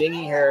 little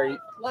dinghy here?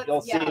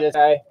 You'll see this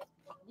guy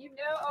You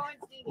know Owen's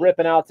dinghy.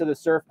 ripping out to the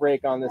surf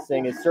break on this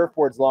thing. His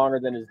surfboard's longer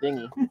than his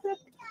dinghy.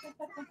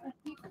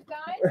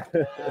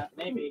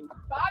 Maybe.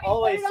 Bobby,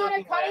 Always put it on a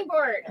soaking cutting wet.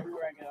 board.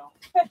 Everywhere I go.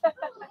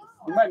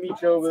 We might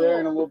meet you over there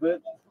in a little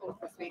bit. All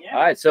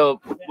right. So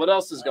what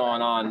else is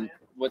going on?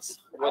 What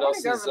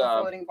else Go is over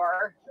the floating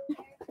bar.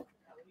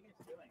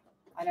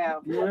 I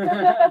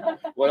know.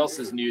 what else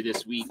is new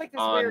this week It's like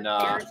this on weird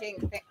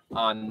parenting thing.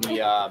 on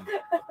the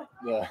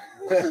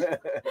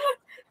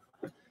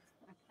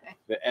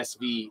the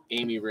SV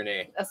Amy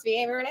Renee? SV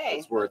Amy Renee.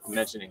 It's worth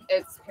mentioning.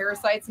 It's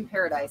Parasites in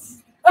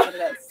Paradise. That's what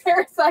it is.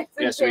 Parasites.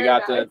 in Yeah, so we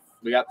got paradise.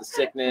 the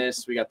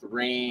sickness, we got the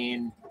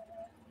rain,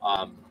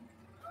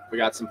 we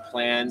got some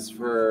plans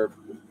for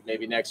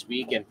maybe next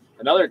week. And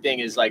another thing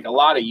is like a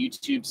lot of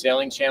YouTube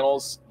sailing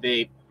channels,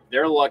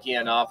 they're lucky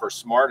enough or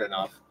smart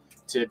enough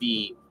to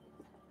be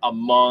a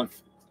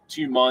month,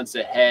 2 months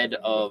ahead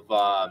of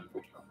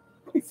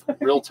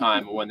real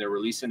time when they're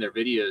releasing their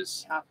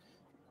videos.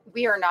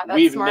 We are not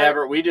that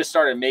smart. We just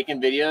started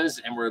making videos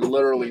and we're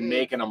literally Mhm.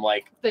 making them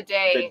like The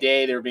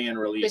day they're being the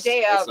released. day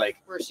It's of like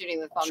we're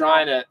shooting the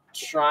thumbnail.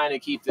 trying to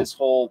keep this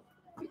whole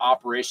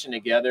operation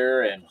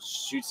together and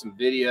shoot some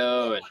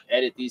video and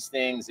edit these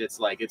things. It's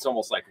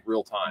almost like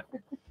real time.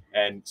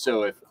 And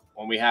so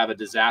when we have a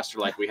disaster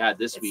like we had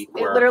this week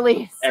It where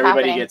literally is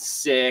everybody happening. gets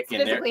sick It's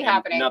and physically and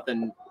happening.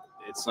 nothing,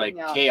 it's like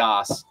Yeah.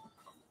 chaos.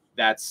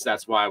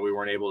 That's why we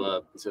weren't able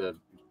to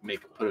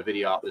put a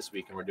video out this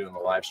week, and we're doing the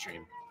live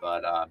stream.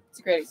 But It's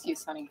a great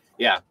excuse, honey.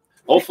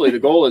 hopefully the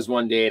goal is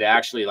one day to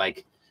actually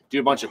like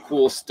do a bunch of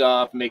cool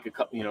stuff, make a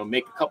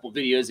couple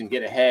videos and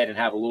get ahead and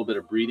have a little bit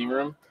of breathing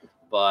room.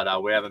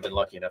 But we haven't been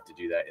lucky enough to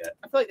do that yet.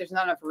 I feel like there's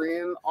not enough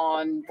room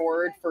on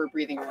board for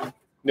breathing room.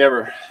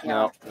 Never.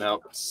 Yeah. No.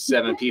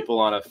 7 people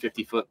on a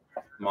 50-foot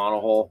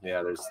monohull.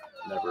 Yeah, there's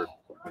never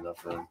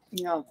enough room.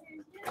 Yeah.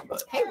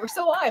 But Hey, we're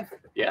still alive.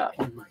 yeah.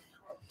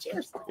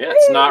 Cheers. Yeah,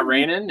 it's not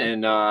raining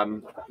and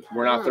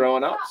we're not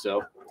throwing up,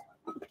 so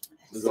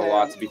there's a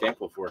lot to be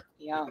thankful for.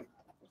 Yeah.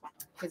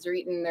 Kids are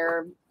eating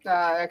their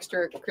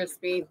extra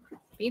crispy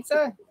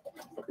pizza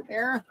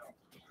there.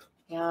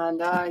 And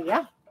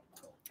yeah.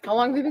 How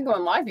long have we been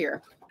going live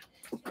here?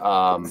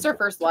 It's our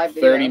first live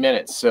video. 30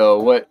 minutes. So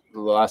what the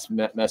last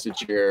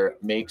message here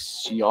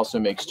she also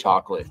makes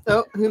chocolate.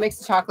 Oh, who makes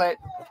the chocolate?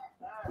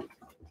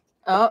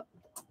 Oh,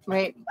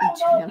 Wait.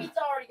 Oh, no, pizza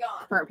already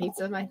gone. Burnt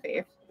pizza, my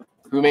fave.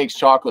 Who makes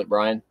chocolate,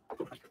 Brian?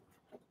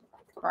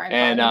 Brian.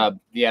 And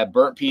yeah,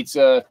 burnt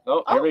pizza.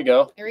 Oh, here we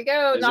go. Here we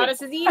go. Is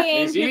Nodis is eating.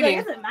 He's He's like,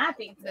 eating. this is my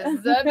pizza. This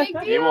is a big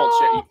He deal. won't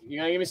share. You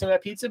gonna give me some of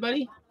that pizza,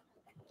 buddy?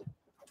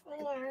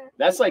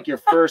 That's like your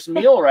first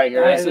meal right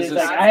here. This is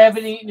I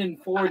haven't eaten in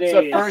 4 days.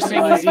 it's the first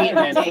thing he's eaten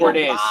in 4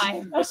 days,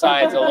 Fine.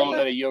 besides a little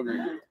bit of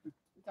yogurt.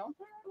 Don't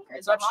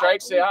What's up,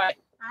 Strike? Say hi.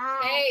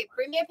 Hey,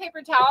 bring me a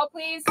paper towel,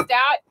 please.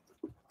 Stat.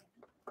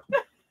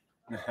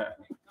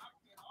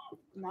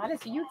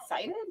 Nodis, are you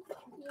excited?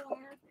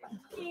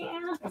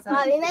 Yeah. Is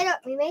that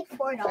We made a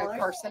 $4.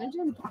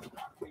 carcinogen?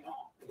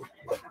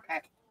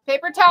 Okay.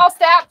 Paper towel,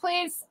 stat,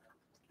 please.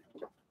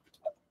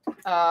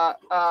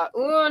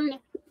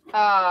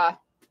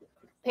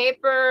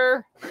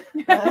 Paper.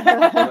 Bobby,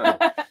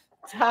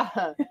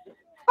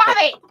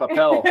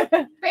 Papel. bring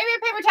me a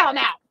paper towel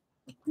now.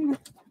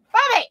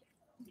 Bobby.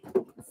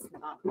 It's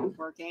not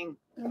working.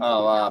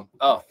 Oh.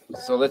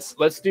 So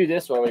let's do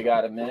this while we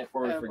got a minute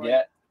before we Oh, boy.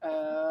 forget.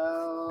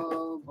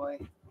 Oh boy.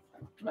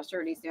 I'm not sure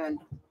what he's doing.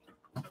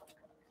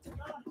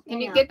 Can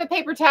you get the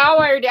paper towel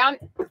while you're down?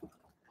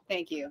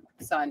 Thank you,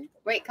 son.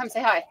 Wait, come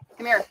say hi.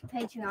 Come here.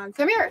 Patreon.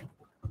 Come here.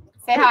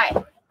 Say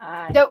hi.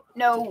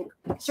 No.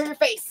 Show your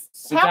face.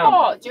 Sit Tap down.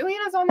 on.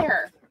 Juliana's on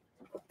there.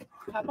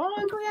 Tap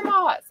on,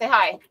 Grandma. Say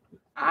hi.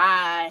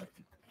 Hi.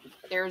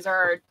 There's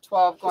our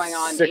 12 going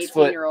on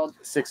 18-year-old.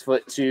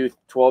 6'2",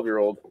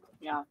 12-year-old.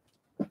 Yeah.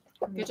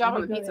 Good job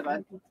on the pizza,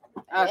 bud.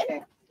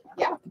 Okay.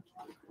 Yeah.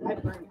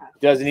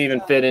 Doesn't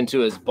even fit into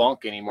his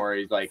bunk anymore.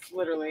 He's like,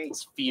 Literally.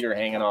 his feet are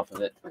hanging off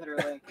of it.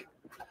 Literally.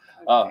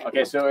 Oh,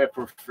 okay. So if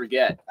we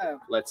forget, Oh.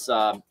 let's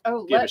Oh,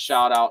 give a let's-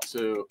 shout out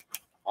to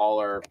all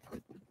our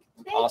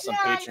awesome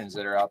patrons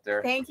that are out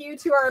there. Thank you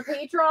to our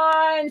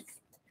patrons.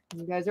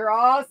 You guys are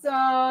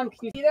awesome. Can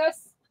you see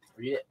this?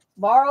 Read it.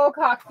 Laurel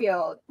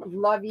Cockfield,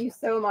 love you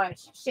so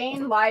much.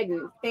 Shane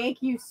Lyden,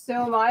 thank you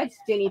so much.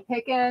 Jenny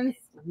Pickens,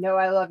 no,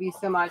 I love you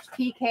so much.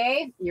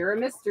 PK, you're a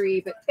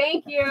mystery, but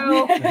thank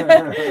you.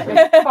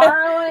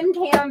 Farland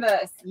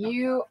Canvas,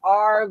 you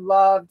are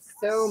loved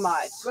so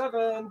much.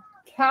 7.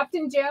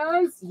 Captain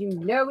Jones, you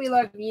know we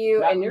love you.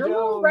 Captain and your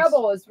little Jones.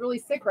 rebel is really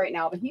sick right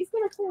now, but he's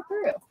going to pull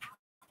through.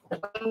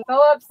 Wayne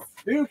Phillips,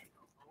 Dude.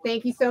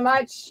 thank you so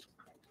much.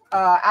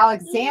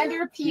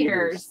 Alexander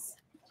Peters.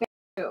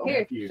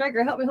 Here,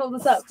 Striker, help me hold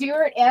this up.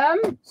 Stuart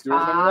M.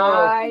 Stuart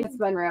Monroe. It's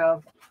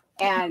Monroe.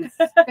 And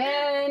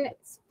Sven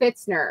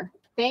Spitzner.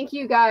 Thank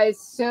you guys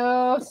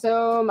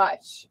so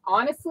much.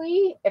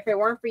 Honestly, if it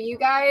weren't for you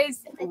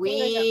guys,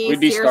 we We'd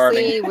be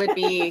seriously starving. would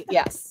be,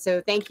 yes.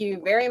 So thank you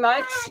very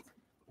much.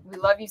 We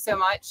love you so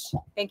much.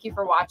 Thank you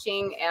for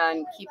watching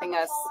and keeping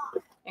us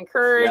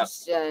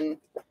encouraged. And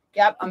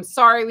yep, I'm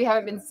sorry we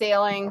haven't been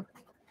sailing.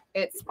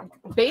 It's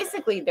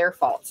basically their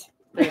fault.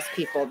 Those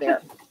people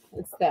there.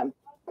 It's them.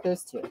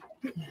 Those two.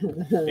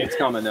 It's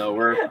coming though.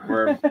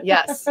 We're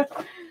Yes.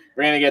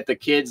 gonna get the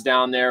kids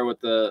down there with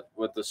the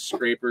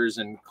scrapers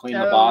and clean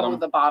the Oh, bottom.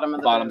 The bottom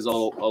of the Bottom's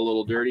boats. a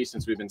little dirty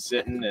since we've been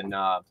sitting, and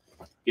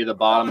get the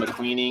bottom of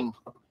cleaning.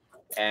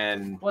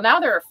 And Well, now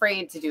they're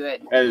afraid to do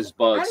it. as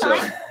bugs, so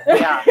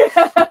Yeah.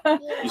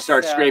 you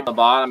start So- scraping the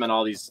bottom, and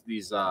all these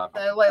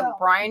The like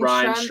brine,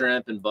 brine, shrimp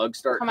shrimp, and bugs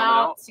start come coming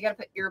out. So you got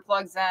to put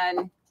earplugs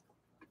in.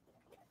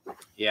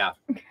 Yeah,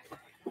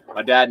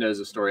 my dad knows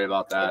a story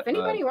about that. If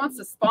anybody wants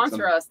to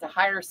sponsor us to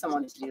hire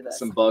someone to do this,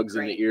 some bugs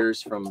in great. the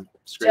ears from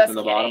scraping Just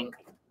the bottom.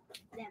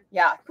 kidding.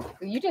 Yeah,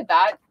 you did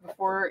that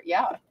before.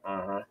 Yeah,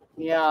 Uh-huh.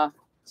 yeah.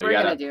 So We're you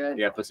gonna gotta, do it.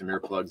 yeah, put some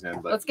earplugs in,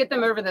 but Let's get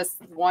them over this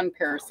one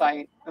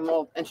parasite, and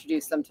we'll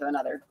introduce them to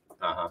another.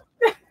 uh-huh.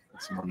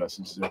 Some more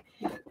messages there.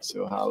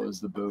 So how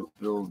is the boat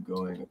build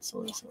going at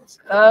Solis House?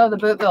 Oh, the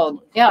boat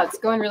build. Yeah, it's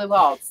going really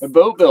well. The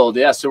boat build,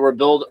 yeah. So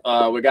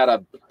we got a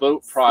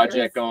boat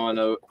project going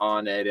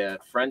on at a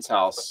friend's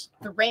house.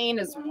 The rain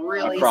is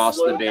really Across the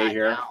slowed bay that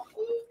here.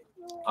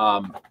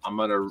 down. I'm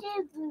gonna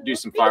do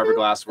some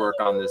fiberglass work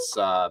on this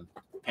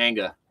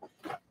panga,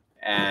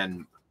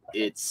 and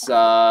it's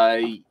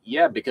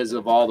because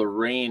of all the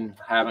rain,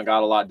 haven't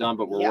got a lot done,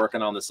 but we're Yeah.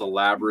 working on this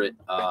elaborate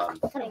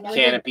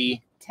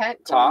canopy.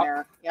 Tent top. on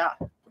there. Yeah.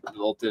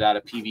 Built it out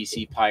of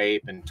PVC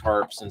pipe and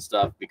tarps and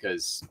stuff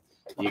because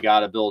you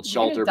got to build You're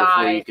gonna shelter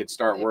before die you could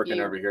start if working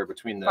you over here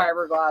between the.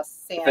 Fiberglass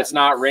sand. If it's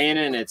not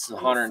raining, it's the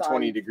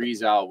 120 sun.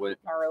 degrees out with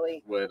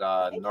gnarly.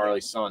 gnarly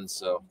sun.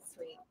 So,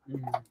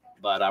 Sweet.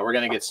 but we're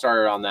gonna get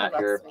started on that Oh,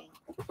 that's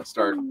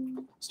here.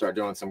 sweet. Start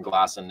doing some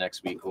glassing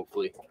next week,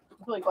 hopefully. I'm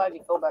really glad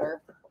you feel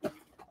better.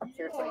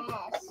 Seriously.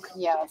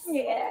 Yes.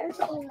 Yes.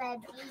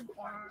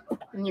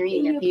 And you're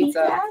eating your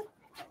pizza.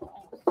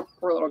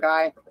 Poor little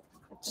guy.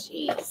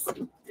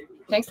 Jeez.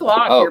 Thanks a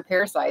lot Oh, for your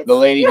parasites. The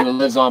lady who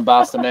lives on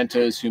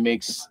Bastamentos, who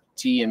makes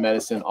tea and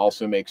medicine,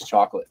 also makes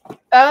chocolate.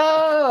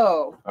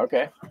 Oh.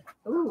 Okay,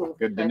 Ooh.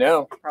 good to that's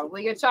know.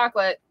 Probably good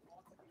chocolate.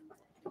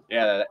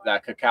 Yeah,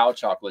 that cacao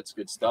chocolate's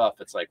good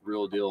stuff. It's like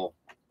real deal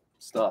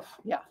stuff.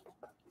 Yeah.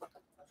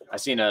 I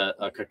seen a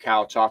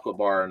cacao chocolate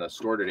bar in a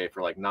store today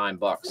for like $9.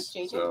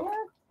 JJ So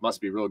there?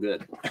 must be real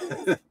good.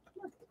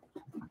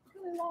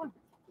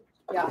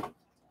 Yeah.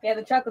 Yeah,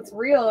 the chocolate's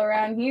real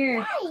around here.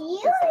 Why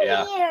you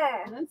Yeah.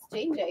 here? That's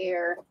JJ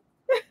here.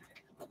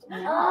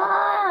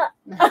 Oh.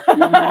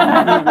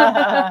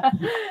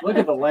 Look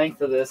at the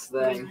length of this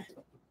thing.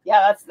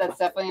 Yeah, that's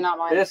definitely not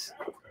mine. This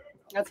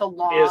That's a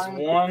long. is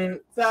one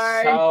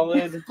Sorry.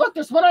 solid. Look,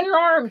 there's one on your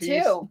arm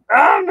piece. too.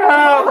 Oh no!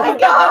 Oh my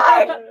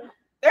god!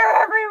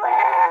 They're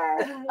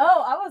everywhere.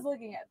 Oh, I was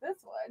looking at this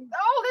one.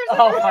 Oh, there's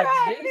Oh, another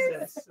my one.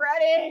 Jesus. It's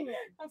spreading.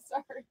 I'm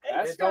sorry.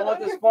 That's don't let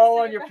this fall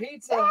on your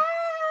pizza.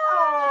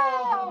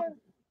 Ah!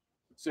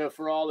 So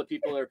for all the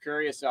people that are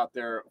curious out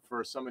there,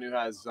 for someone who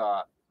has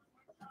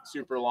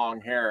super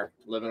long hair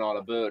living on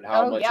a boat,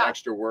 how Oh, much yeah.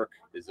 extra work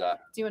is that?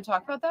 Do you want to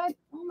talk about that?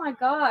 Oh my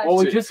gosh. Well,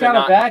 we To- just to got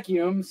not- a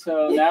vacuum,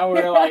 so now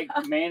we're like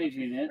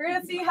managing it. We're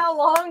gonna see how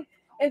long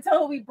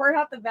until we burn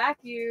out the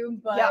vacuum,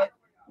 but Yeah.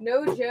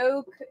 no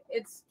joke,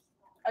 it's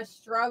a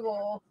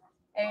struggle.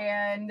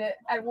 And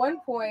at one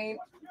point,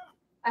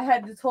 I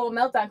had the total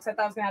meltdown because I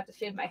thought I was gonna have to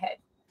shave my head.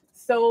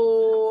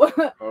 So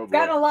Oh, it's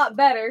gotten a lot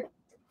better.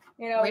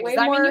 You know, Wait, way does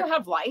that more. mean you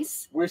have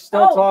lice? We're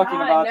still Oh, talking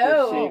God, about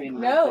no, the shaving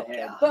no. of the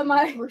head. But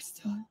my, We're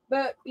still.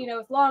 but you know,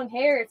 with long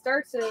hair, it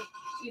starts to,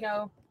 you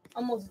know,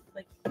 almost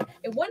like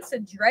it wants to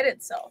dread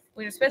itself.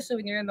 Especially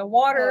when you're in the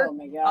water Oh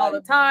my all the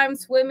time,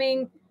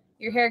 swimming,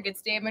 your hair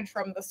gets damaged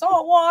from the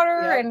salt water,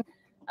 Yep. and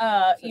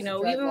Just you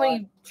know, dread even when lot.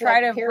 you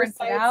try Like to rinse it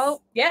parasites.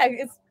 out, yeah,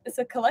 it's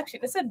a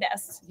collection, it's a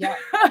nest. Yeah.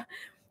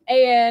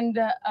 And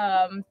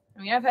I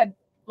mean, I've had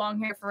long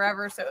hair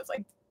forever, so it's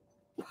like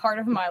part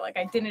of my like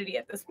identity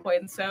at this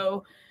point.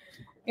 So,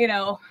 you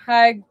know,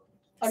 I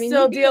mean,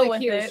 still you'd be deal the with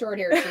cute it. short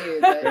hair too.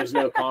 But There's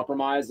no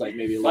compromise, like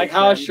maybe a Like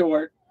little how trim.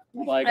 short?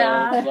 Like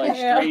Yeah. like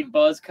Yeah. straight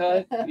buzz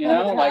cut, you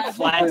know, like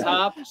flat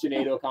top.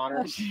 Sinead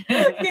O'Connor.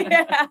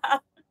 Yeah.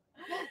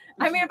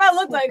 I mean, if I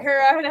looked like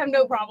her, I would have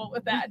no problem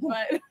with that.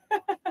 But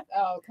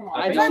oh, come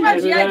on. I We're think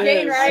talking she about was- G.I.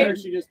 Jane, I right? heard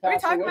she just are we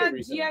passed talking away about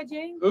recently. G.I.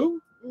 Jane?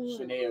 Who?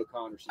 Sinead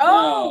O'Connor.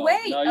 Oh, No,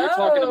 wait. no, you're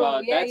talking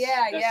about- yeah, that's- yeah,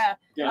 that's-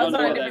 yeah. I was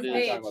don't on know a what that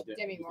different is. page.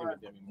 Demi Moore.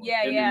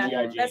 Yeah, Demi yeah.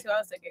 Moore. That's who I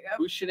was thinking of.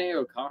 Who's Sinead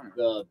O'Connor?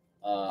 The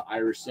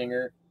Irish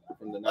singer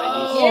from the 90s.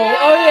 Oh,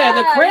 yeah,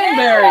 the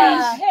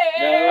Cranberries.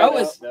 Hey. That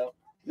was- no.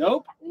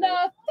 Nope.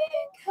 Nothing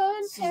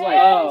This is compares like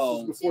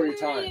Oh. this is before your to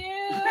time.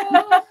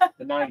 you.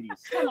 The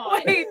 90s. Come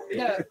on. Wait.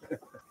 No.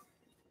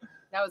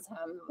 That was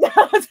him.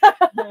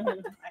 I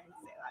didn't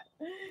say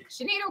that.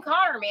 Sinead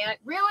O'Connor, man.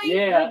 Really?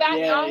 Yeah, You're that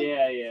yeah, young?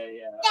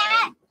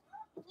 yeah.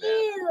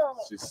 You.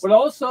 She's- But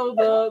also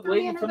the Throw me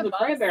lady under from the the bus.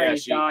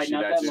 Cranberries Yeah, died she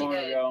not died that too. long She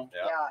did. ago.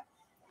 Yeah.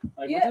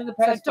 Like Yeah. within the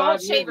past So don't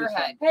 5 shave years or her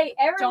head. something. Hey,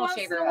 every Don't once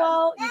shave in her a head.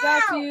 while, you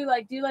got to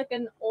like do like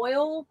an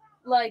oil,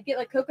 like get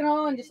like coconut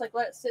oil and just like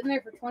let it sit in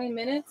there for 20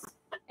 minutes,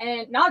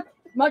 and not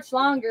much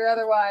longer.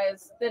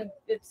 Otherwise, then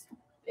it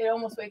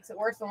almost makes it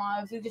worse than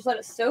while. So you just let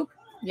it soak,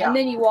 Yeah. and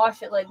then you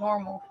wash it like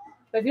normal.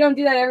 But if you don't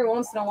do that every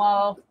once in a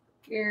while,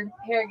 your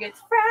hair gets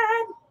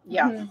fried.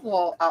 Yeah. Mhm.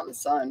 Well, out in the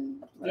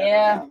sun. whatever,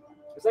 Yeah.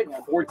 There's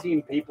like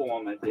 14 people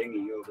on that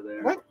dinghy over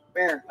there. What?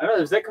 Where? I don't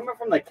know. Is that coming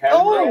from the Oh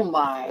catamaran?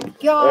 my Oh,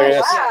 gosh.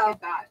 yes. Yeah,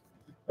 get that.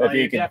 Oh, If you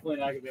you're can- definitely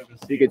not gonna be able to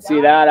see. You can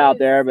see that out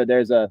there, but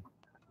there's a.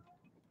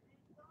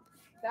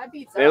 That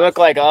beats They us. look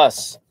like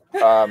us.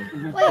 Wait, Mom,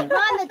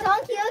 the Don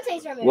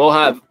Quixote's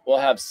removed. We'll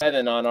have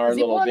 7 on our Is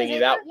he little pulling his dinghy.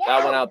 That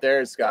anchor? one out there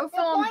has Go got.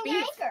 film They're beef.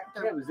 anchor.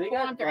 They're Yeah, because they pulling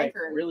got up their like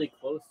anchor. really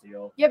close to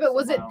you. Yeah, but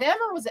was it somehow. them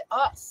or was it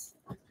us?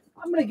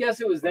 I'm gonna guess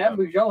it was them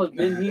because y'all have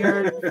been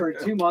here for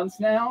 2 months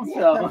now.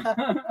 So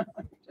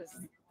Just,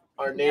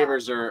 Our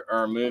neighbors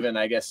are moving.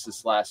 I guess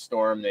this last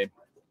storm they.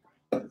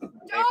 don't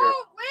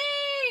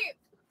leave!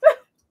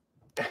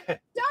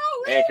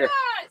 Don't leave Anchor.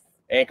 us!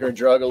 Anchor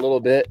drug a little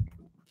bit.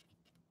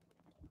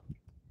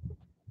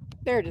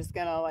 They're just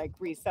gonna like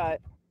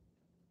reset.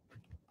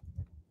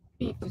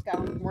 Beef just got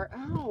home from work.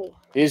 Ow.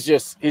 He's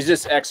just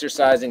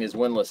exercising his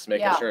windlass,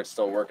 making Yeah. sure it's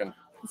still working.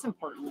 It's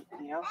important,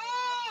 you know?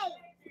 Hey!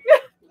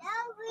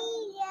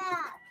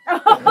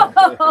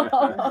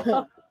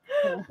 Don't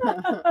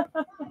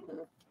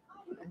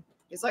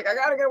He's like, I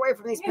gotta get away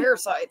from these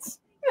parasites.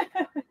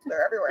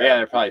 They're everywhere. Yeah,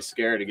 they're probably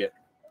scared to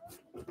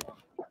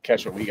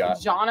catch what we got.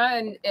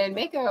 Jonna and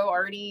Mako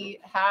already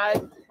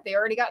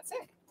got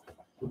sick.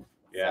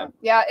 Yeah, So,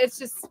 yeah, it's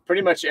just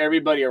pretty much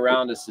everybody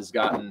around us has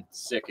gotten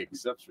sick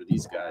except for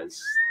these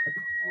guys,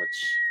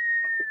 which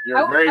you're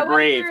I very went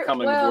brave through-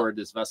 coming well- aboard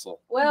this vessel.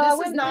 Well, I this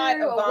went is not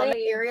through a a vomit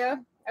wave.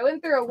 area. I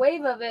went through a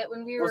wave of it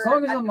when we were as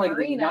long as at I'm the like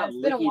marina. not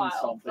It's been a licking while,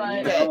 something,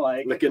 but you know,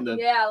 like Licking the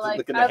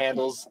licking the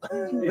handles.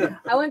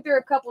 I went through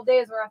a couple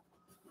days where I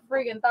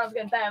freaking thought I was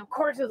gonna die. Of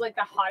course, it was like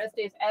the hottest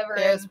days ever.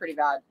 It was pretty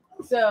bad.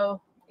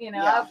 So you know,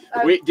 Yeah.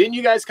 I've Didn't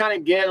you guys kind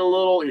of get a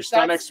little? Your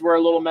stomachs were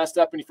a little messed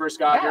up when you first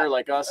got Yeah. here,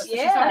 like us.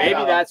 Yeah.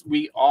 Maybe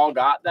we all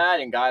got that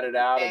and got it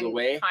out of the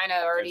way. Kind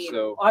of already.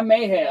 So I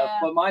may have, Yeah.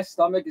 but my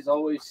stomach is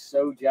always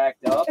so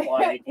jacked up.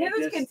 Like his it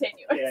is just,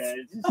 continuous. yeah,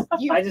 it just,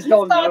 You I just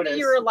don't thought notice. that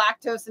you were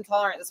lactose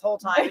intolerant this whole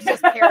time. It's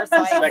just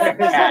parasites. It's like a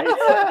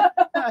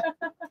cat.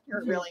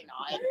 You're really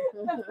not.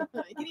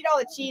 You can eat all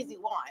the cheese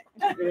you want.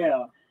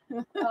 Yeah,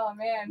 Oh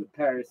man, the could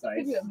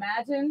parasites. you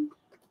imagine?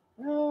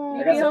 Oh,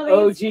 I got some You'd be able to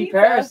OG eat pizza.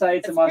 parasites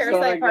It's in my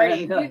parasite stomach.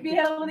 party. man. You'd be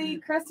able to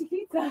eat crusty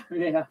pizza.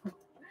 Yeah.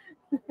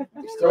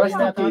 Throwing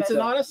that pizza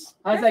on us.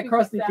 How's that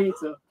crusty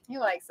pizza? he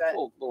likes A it.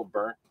 little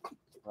burnt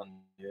on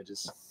the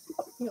edges.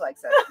 He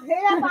likes it. Hear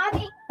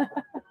that,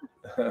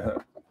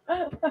 Bobby?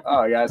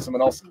 Oh, yeah,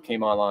 someone else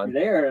came online.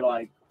 They're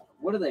like,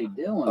 what are they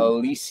doing?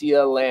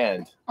 Alicia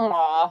Land.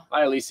 Aw.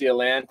 Hi, Alicia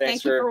Land. Thank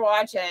Thanks you for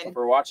watching.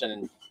 for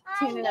watching.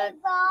 Tuning in.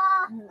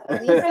 Bye.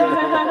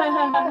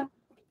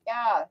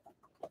 Yeah.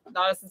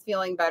 Nodus is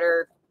feeling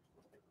better.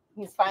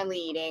 He's finally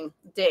eating.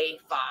 Day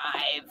 5.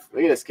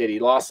 Look at this kid. He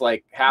lost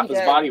like half He his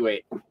did. body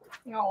weight.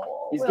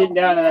 No. He's getting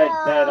down to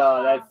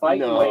that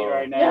fighting No. weight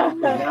right now. Yeah. You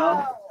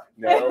know?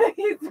 No.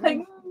 He's like,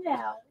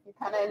 no.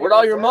 Where'd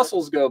all your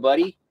muscles go,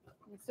 buddy?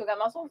 You still got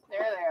muscles?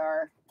 There they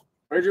are.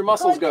 Where'd your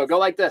muscles go? Go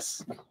like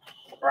this.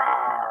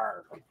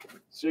 Rawr.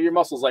 Show your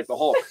muscles like the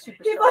Hulk.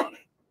 Super He's strong.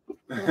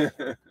 like,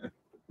 There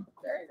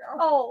you go.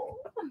 oh.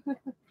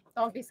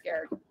 Don't be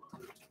scared.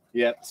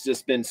 Yep, it's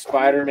just been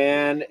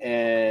Spider-Man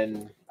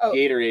and Oh.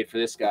 Gatorade for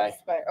this guy.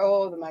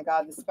 Oh my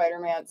God, the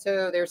Spider-Man.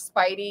 So there's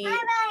Spidey. Bye,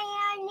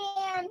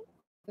 Onion.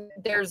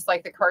 There's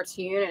like the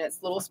cartoon, and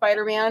it's little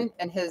Spider-Man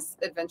and his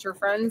adventure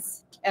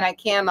friends. And I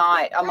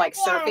cannot. I'm like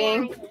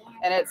surfing,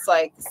 and it's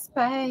like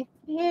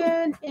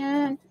Spider-Man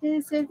and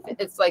his.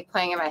 It's like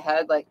playing in my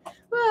head, like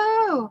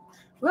whoa,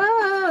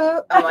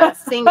 whoa. I'm like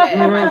singing it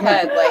in my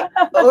head, like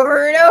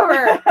over and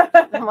over.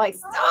 I'm like,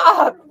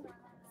 stop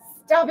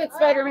it,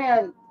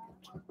 Spider-Man.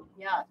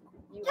 Yeah,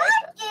 you like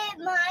that. Get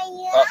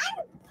my Oh.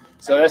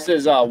 So this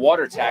is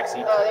Water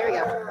Taxi. Oh, there we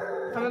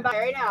go. Coming by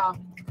right now.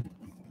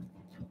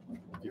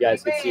 You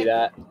guys can see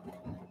that.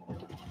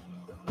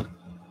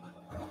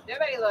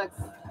 Nobody looks.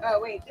 Oh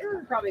wait,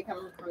 they're probably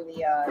coming from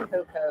the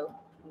cocoa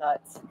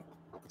nuts.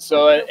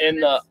 So in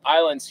the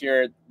islands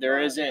here,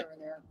 there's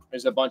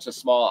a bunch of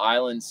small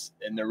islands,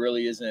 and there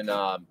really isn't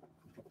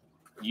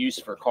use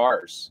for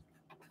cars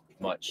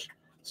much.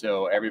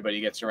 So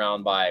everybody gets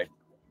around by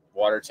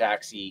water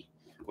taxi,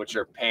 which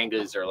are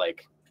pangas, are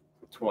like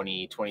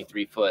 20,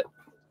 23 foot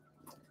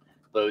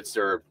boats.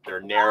 They're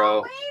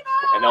narrow,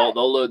 and they'll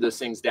load those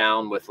things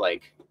down with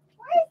like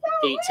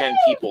 8, 10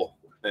 people.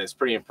 And it's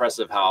pretty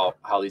impressive how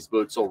these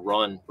boats will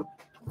run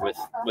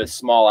with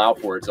small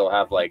outboards. They'll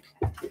have like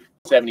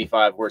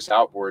 75 horse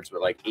outboards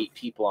with like 8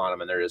 people on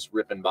them, and they're just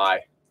ripping by.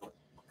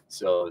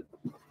 So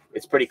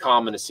it's pretty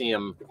common to see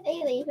them Are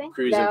you leaving?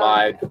 cruising No.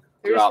 by They're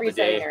throughout just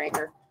the resetting day, their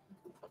anchor.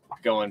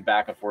 going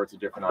back and forth to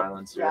different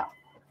islands here.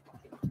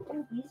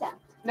 Yeah.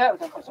 No,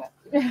 don't touch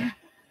that.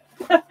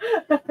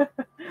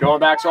 Going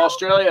back to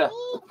Australia.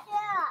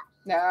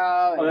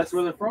 No. Oh, that's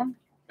where they're from?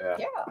 Yeah.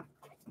 Yeah.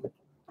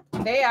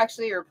 They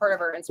actually are part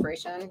of our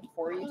inspiration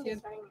for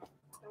YouTube.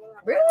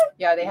 Really?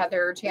 Yeah, they had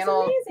their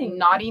channel amazing.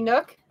 Naughty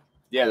Nook.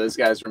 Yeah, those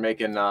guys were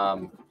making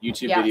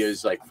YouTube Yes.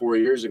 videos like 4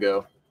 years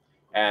ago,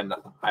 and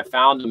I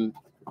found them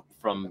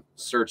from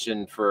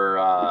searching for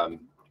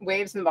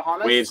Waves in the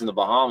Bahamas. waves in the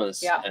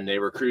Bahamas. Yeah. And they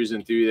were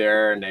cruising through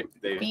there, and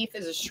they Beef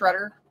is a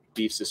shredder.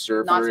 beef's a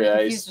surfer. Not to be Yeah,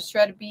 confused with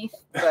shredded beef,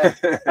 but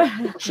he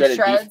shredded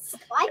beef, shreds.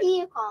 Why do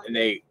you call and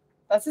me?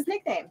 That's his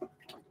nickname.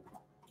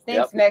 His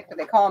name's Mick, but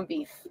they call him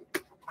Beef.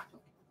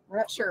 We're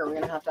not sure. We're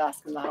gonna have to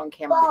ask him that on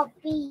camera.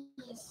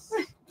 Bobbies.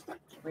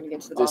 We're gonna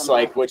get to the just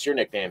bottom like, what's your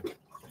nickname?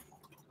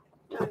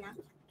 Oh,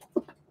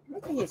 no. I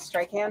think he's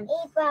strike hand.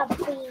 Eat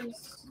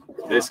Bobbies.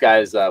 This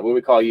guy's what do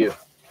we call you?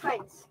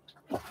 Prince.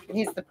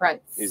 He's the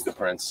prince. He's the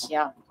prince.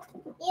 Yeah,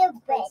 You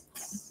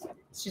bitch.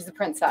 she's the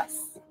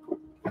princess.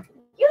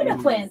 You the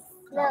twins.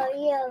 No,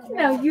 you.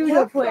 No, you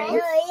the twins. No,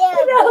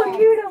 No, you.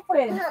 you the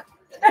twins.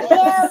 You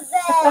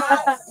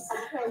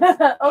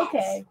bitch.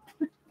 Okay.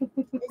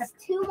 There's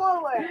 2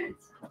 more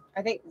words.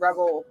 I think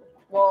Rebel.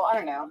 Well, I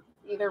don't know.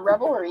 Either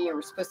Rebel or you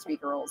were supposed to be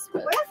girls,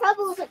 but What if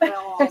Rebels are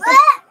girls?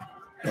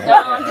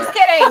 no, I'm just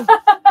kidding.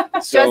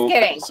 So,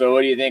 kidding. So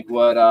what do you think?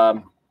 What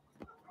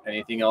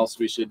anything else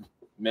we should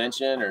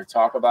mention or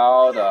talk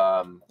about?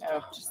 No,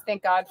 just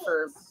thank God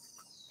for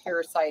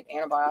parasite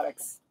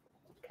antibiotics,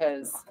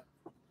 because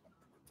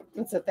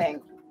it's a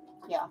thing.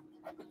 Yeah.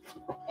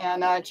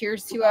 And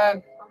cheers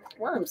to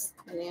worms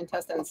in the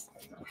intestines.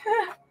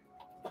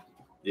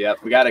 Yeah,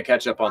 we got to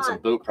catch up on some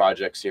boat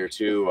projects here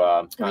too.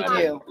 Kind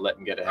We of do.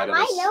 letting get I ahead of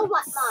might us. know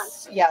what, Mom.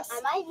 Yes. I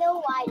might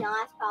know why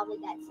Nas probably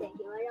got sick.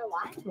 You want to know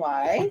why?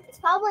 Why? It's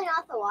probably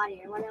not the water.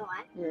 You want to know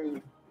why?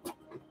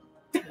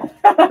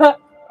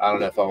 I don't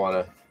know if I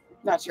want to.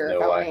 Not sure No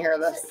if I want way. to hear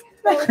this.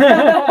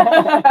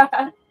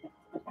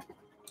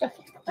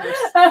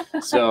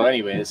 So,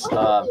 anyways, What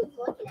are you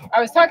looking at?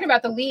 I was talking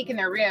about the leak in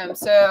their room.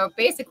 So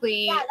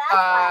basically, Yeah,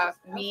 that's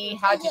why. we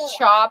had to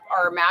chop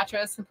our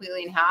mattress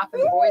completely in half in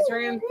the boys'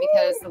 room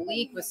because the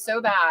leak was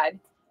so bad.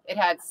 It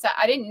had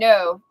I didn't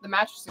know the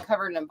mattress was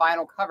covered in a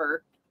vinyl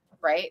cover,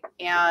 right?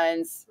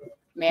 And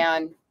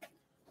man,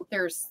 it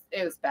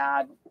was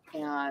bad.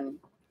 And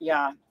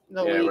yeah,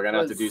 the yeah, leak we're gonna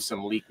have to was- do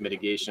some leak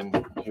mitigation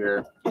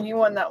here.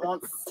 Anyone that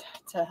wants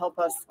to help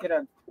us get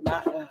a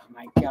oh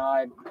my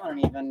God, I don't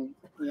even.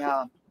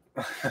 Yeah.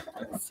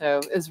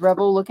 So is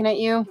Rebel looking at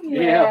you?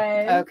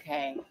 Yeah.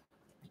 Okay.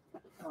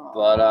 Oh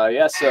But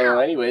yeah, so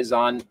anyways,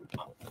 on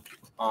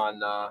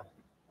Hi,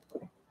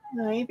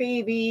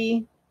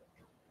 baby.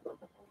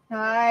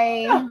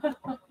 Hi.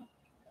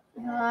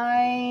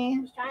 Hi.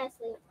 He's trying to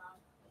sleep.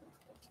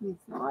 He's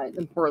not.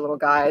 The poor little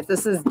guys.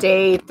 This is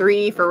day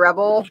 3 for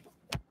Rebel.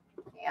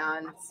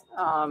 And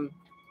So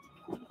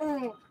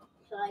I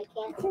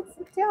can't.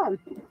 sit down.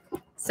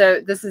 So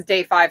this is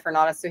day 5 for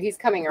Nana. So he's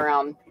coming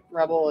around.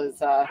 Rebel is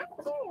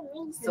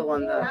still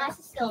in the Not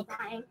still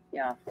dying.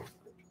 yeah.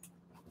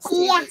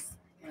 Yeah.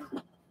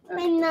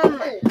 My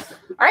mama. All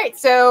right,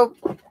 so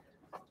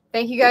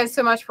thank you guys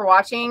so much for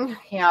watching.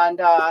 And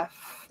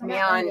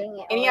man,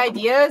 any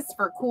ideas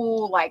for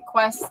cool like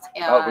quests?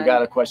 And oh, we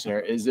got a question here.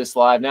 Is this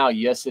live now?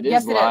 Yes, it is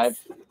yes, it live. is.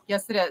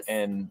 Yes, it is.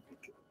 And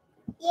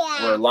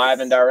Yeah. we're live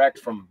and direct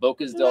from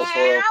Bocas del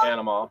Toro, Now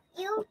Panama.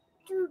 You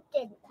two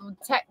did.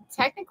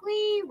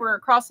 Technically, we're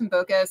across from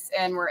Bocas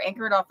and we're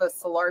anchored off of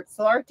Solarte.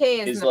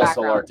 Solarte is in the Isla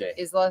background. Solarte.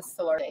 Isla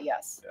Solarte,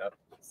 yes. Yep.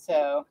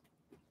 So,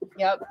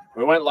 yep.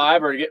 We went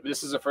live.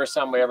 This is the first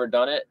time we ever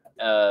done it.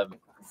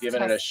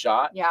 Giving it a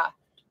shot. Yeah.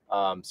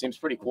 Seems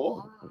pretty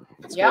cool.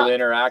 It's Yeah. cool to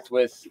interact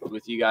with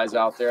you guys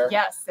out there.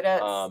 Yes, it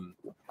is.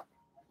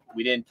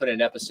 We didn't put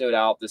an episode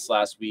out this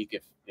last week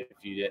if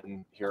you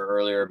didn't hear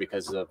earlier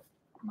because of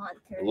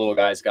the little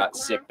guys got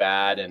sick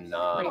bad and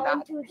Pretty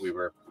bad. we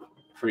were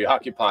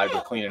preoccupied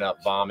with cleaning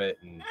up vomit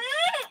and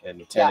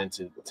attending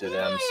to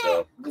them.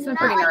 So It's been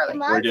pretty gnarly.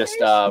 we're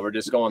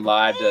just going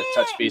live to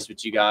touch base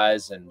with you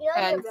guys and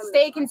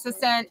Stay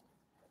consistent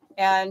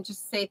and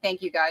just say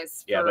thank you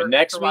guys. Yeah, for, but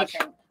next for week,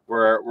 watching.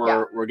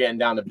 we're getting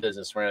down to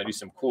business. We're gonna do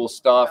some cool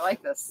stuff. I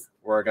like this.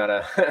 We're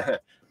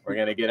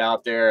gonna get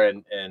out there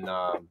and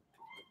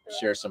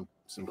share some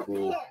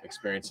cool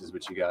experiences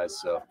with you guys.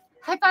 So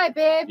High five,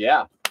 babe.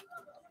 yeah.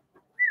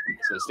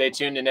 So stay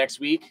tuned to next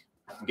week.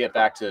 Get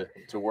back to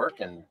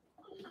work and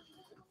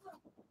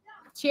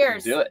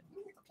Cheers. do it.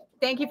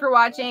 Thank you for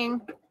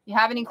watching. If you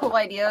have any cool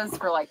ideas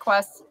for like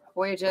quests,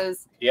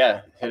 voyages,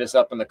 Yeah, hit us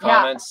up in the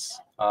comments.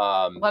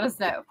 let us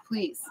know,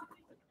 please.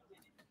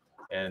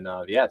 And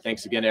yeah,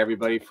 thanks again to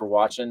everybody for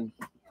watching.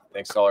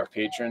 Thanks to all our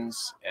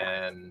patrons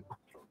and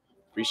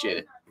appreciate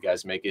it. You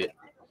guys make it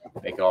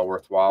all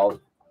worthwhile.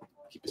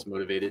 Keep us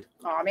motivated.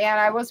 Oh man,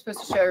 I was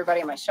supposed to show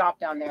everybody my shop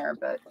down there,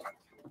 but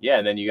Yeah,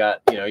 and then you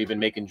got, you've been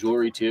making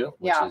jewelry too,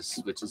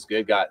 which is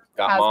good. Got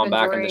Has mom been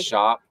back in jewelry. the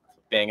shop,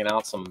 banging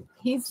out some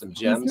he's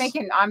gems.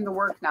 making. I'm the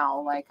work now.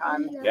 Like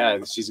I'm. Yeah,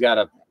 she's got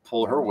to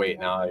pull her weight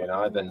now.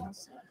 I've been.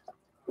 What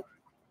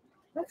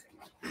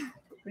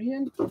are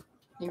you doing?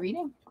 You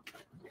reading?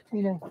 What are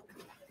you doing?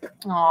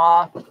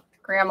 Aw,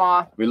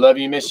 Grandma. We love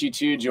you, miss you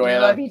too, Joanna.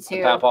 We love you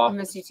too. Papa. I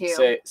miss you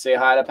too. Say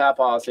hi to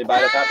Papa. Say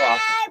bye to Papa.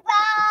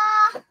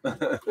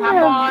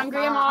 Papa and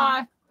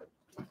Grandma.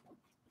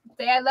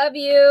 Say I love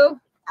you.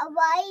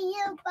 Why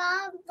you,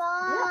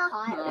 Papa?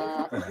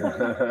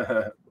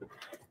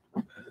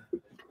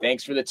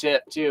 Thanks for the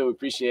tip too.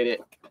 Appreciate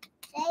it.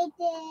 They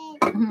did.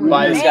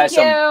 Buy this Thank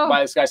you.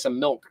 buy this guy some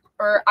milk.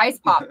 Or ice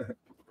pop.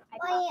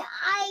 My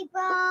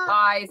eyeball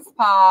Ice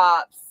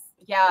pops.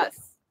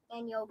 Yes.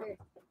 and yogurt.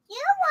 You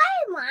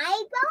want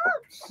my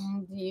box?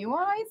 Do you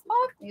want ice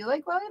pop? Do you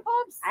like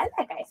lollipops? I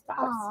like ice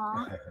pops.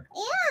 Aw.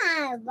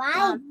 Yeah,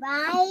 bye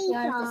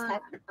bye.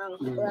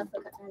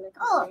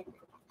 Oh,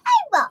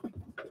 eyeball.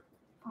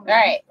 All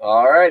right.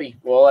 Alrighty.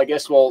 Well, I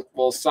guess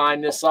we'll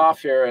sign this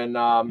off here, and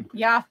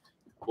Yeah.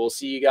 we'll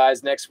see you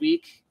guys next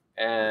week.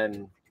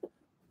 And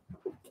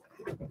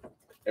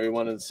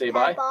everyone say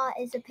bye. Papa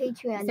is a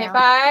Patreon Say now.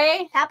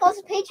 bye. Papa's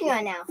a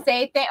Patreon now.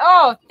 Say thank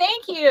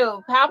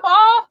you,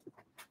 Papa.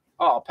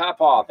 Oh,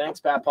 Papa. Thanks,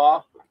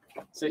 Papa.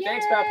 Say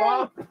thanks,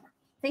 Papa.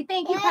 Say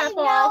thank you, Hey,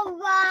 Papa.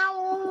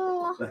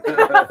 no,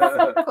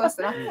 Close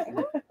enough.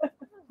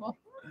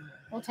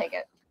 We'll take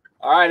it.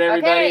 All right,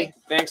 everybody. Okay.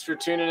 Thanks for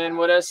tuning in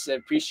with us. I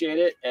appreciate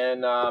it.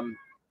 And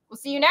We'll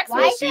see you next Why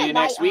we'll week. is see it you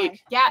next light on?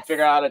 week. Yes.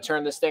 Figure out how to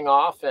turn this thing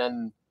off.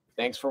 And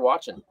thanks for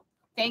watching.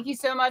 Thank you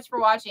so much for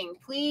watching.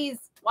 Please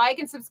like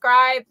and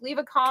subscribe. Leave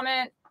a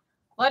comment.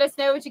 Let us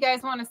know what you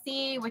guys want to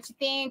see, what you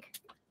think.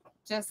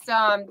 Just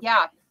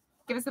yeah,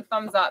 give us a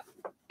thumbs up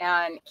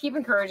and keep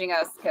encouraging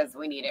us because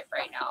we need it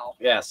right now.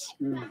 Yes.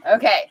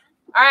 Okay.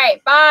 All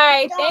right.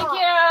 Bye. Thank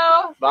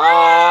you.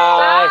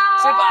 Bye. Bye.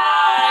 Say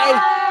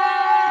bye.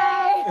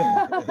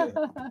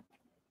 Bye.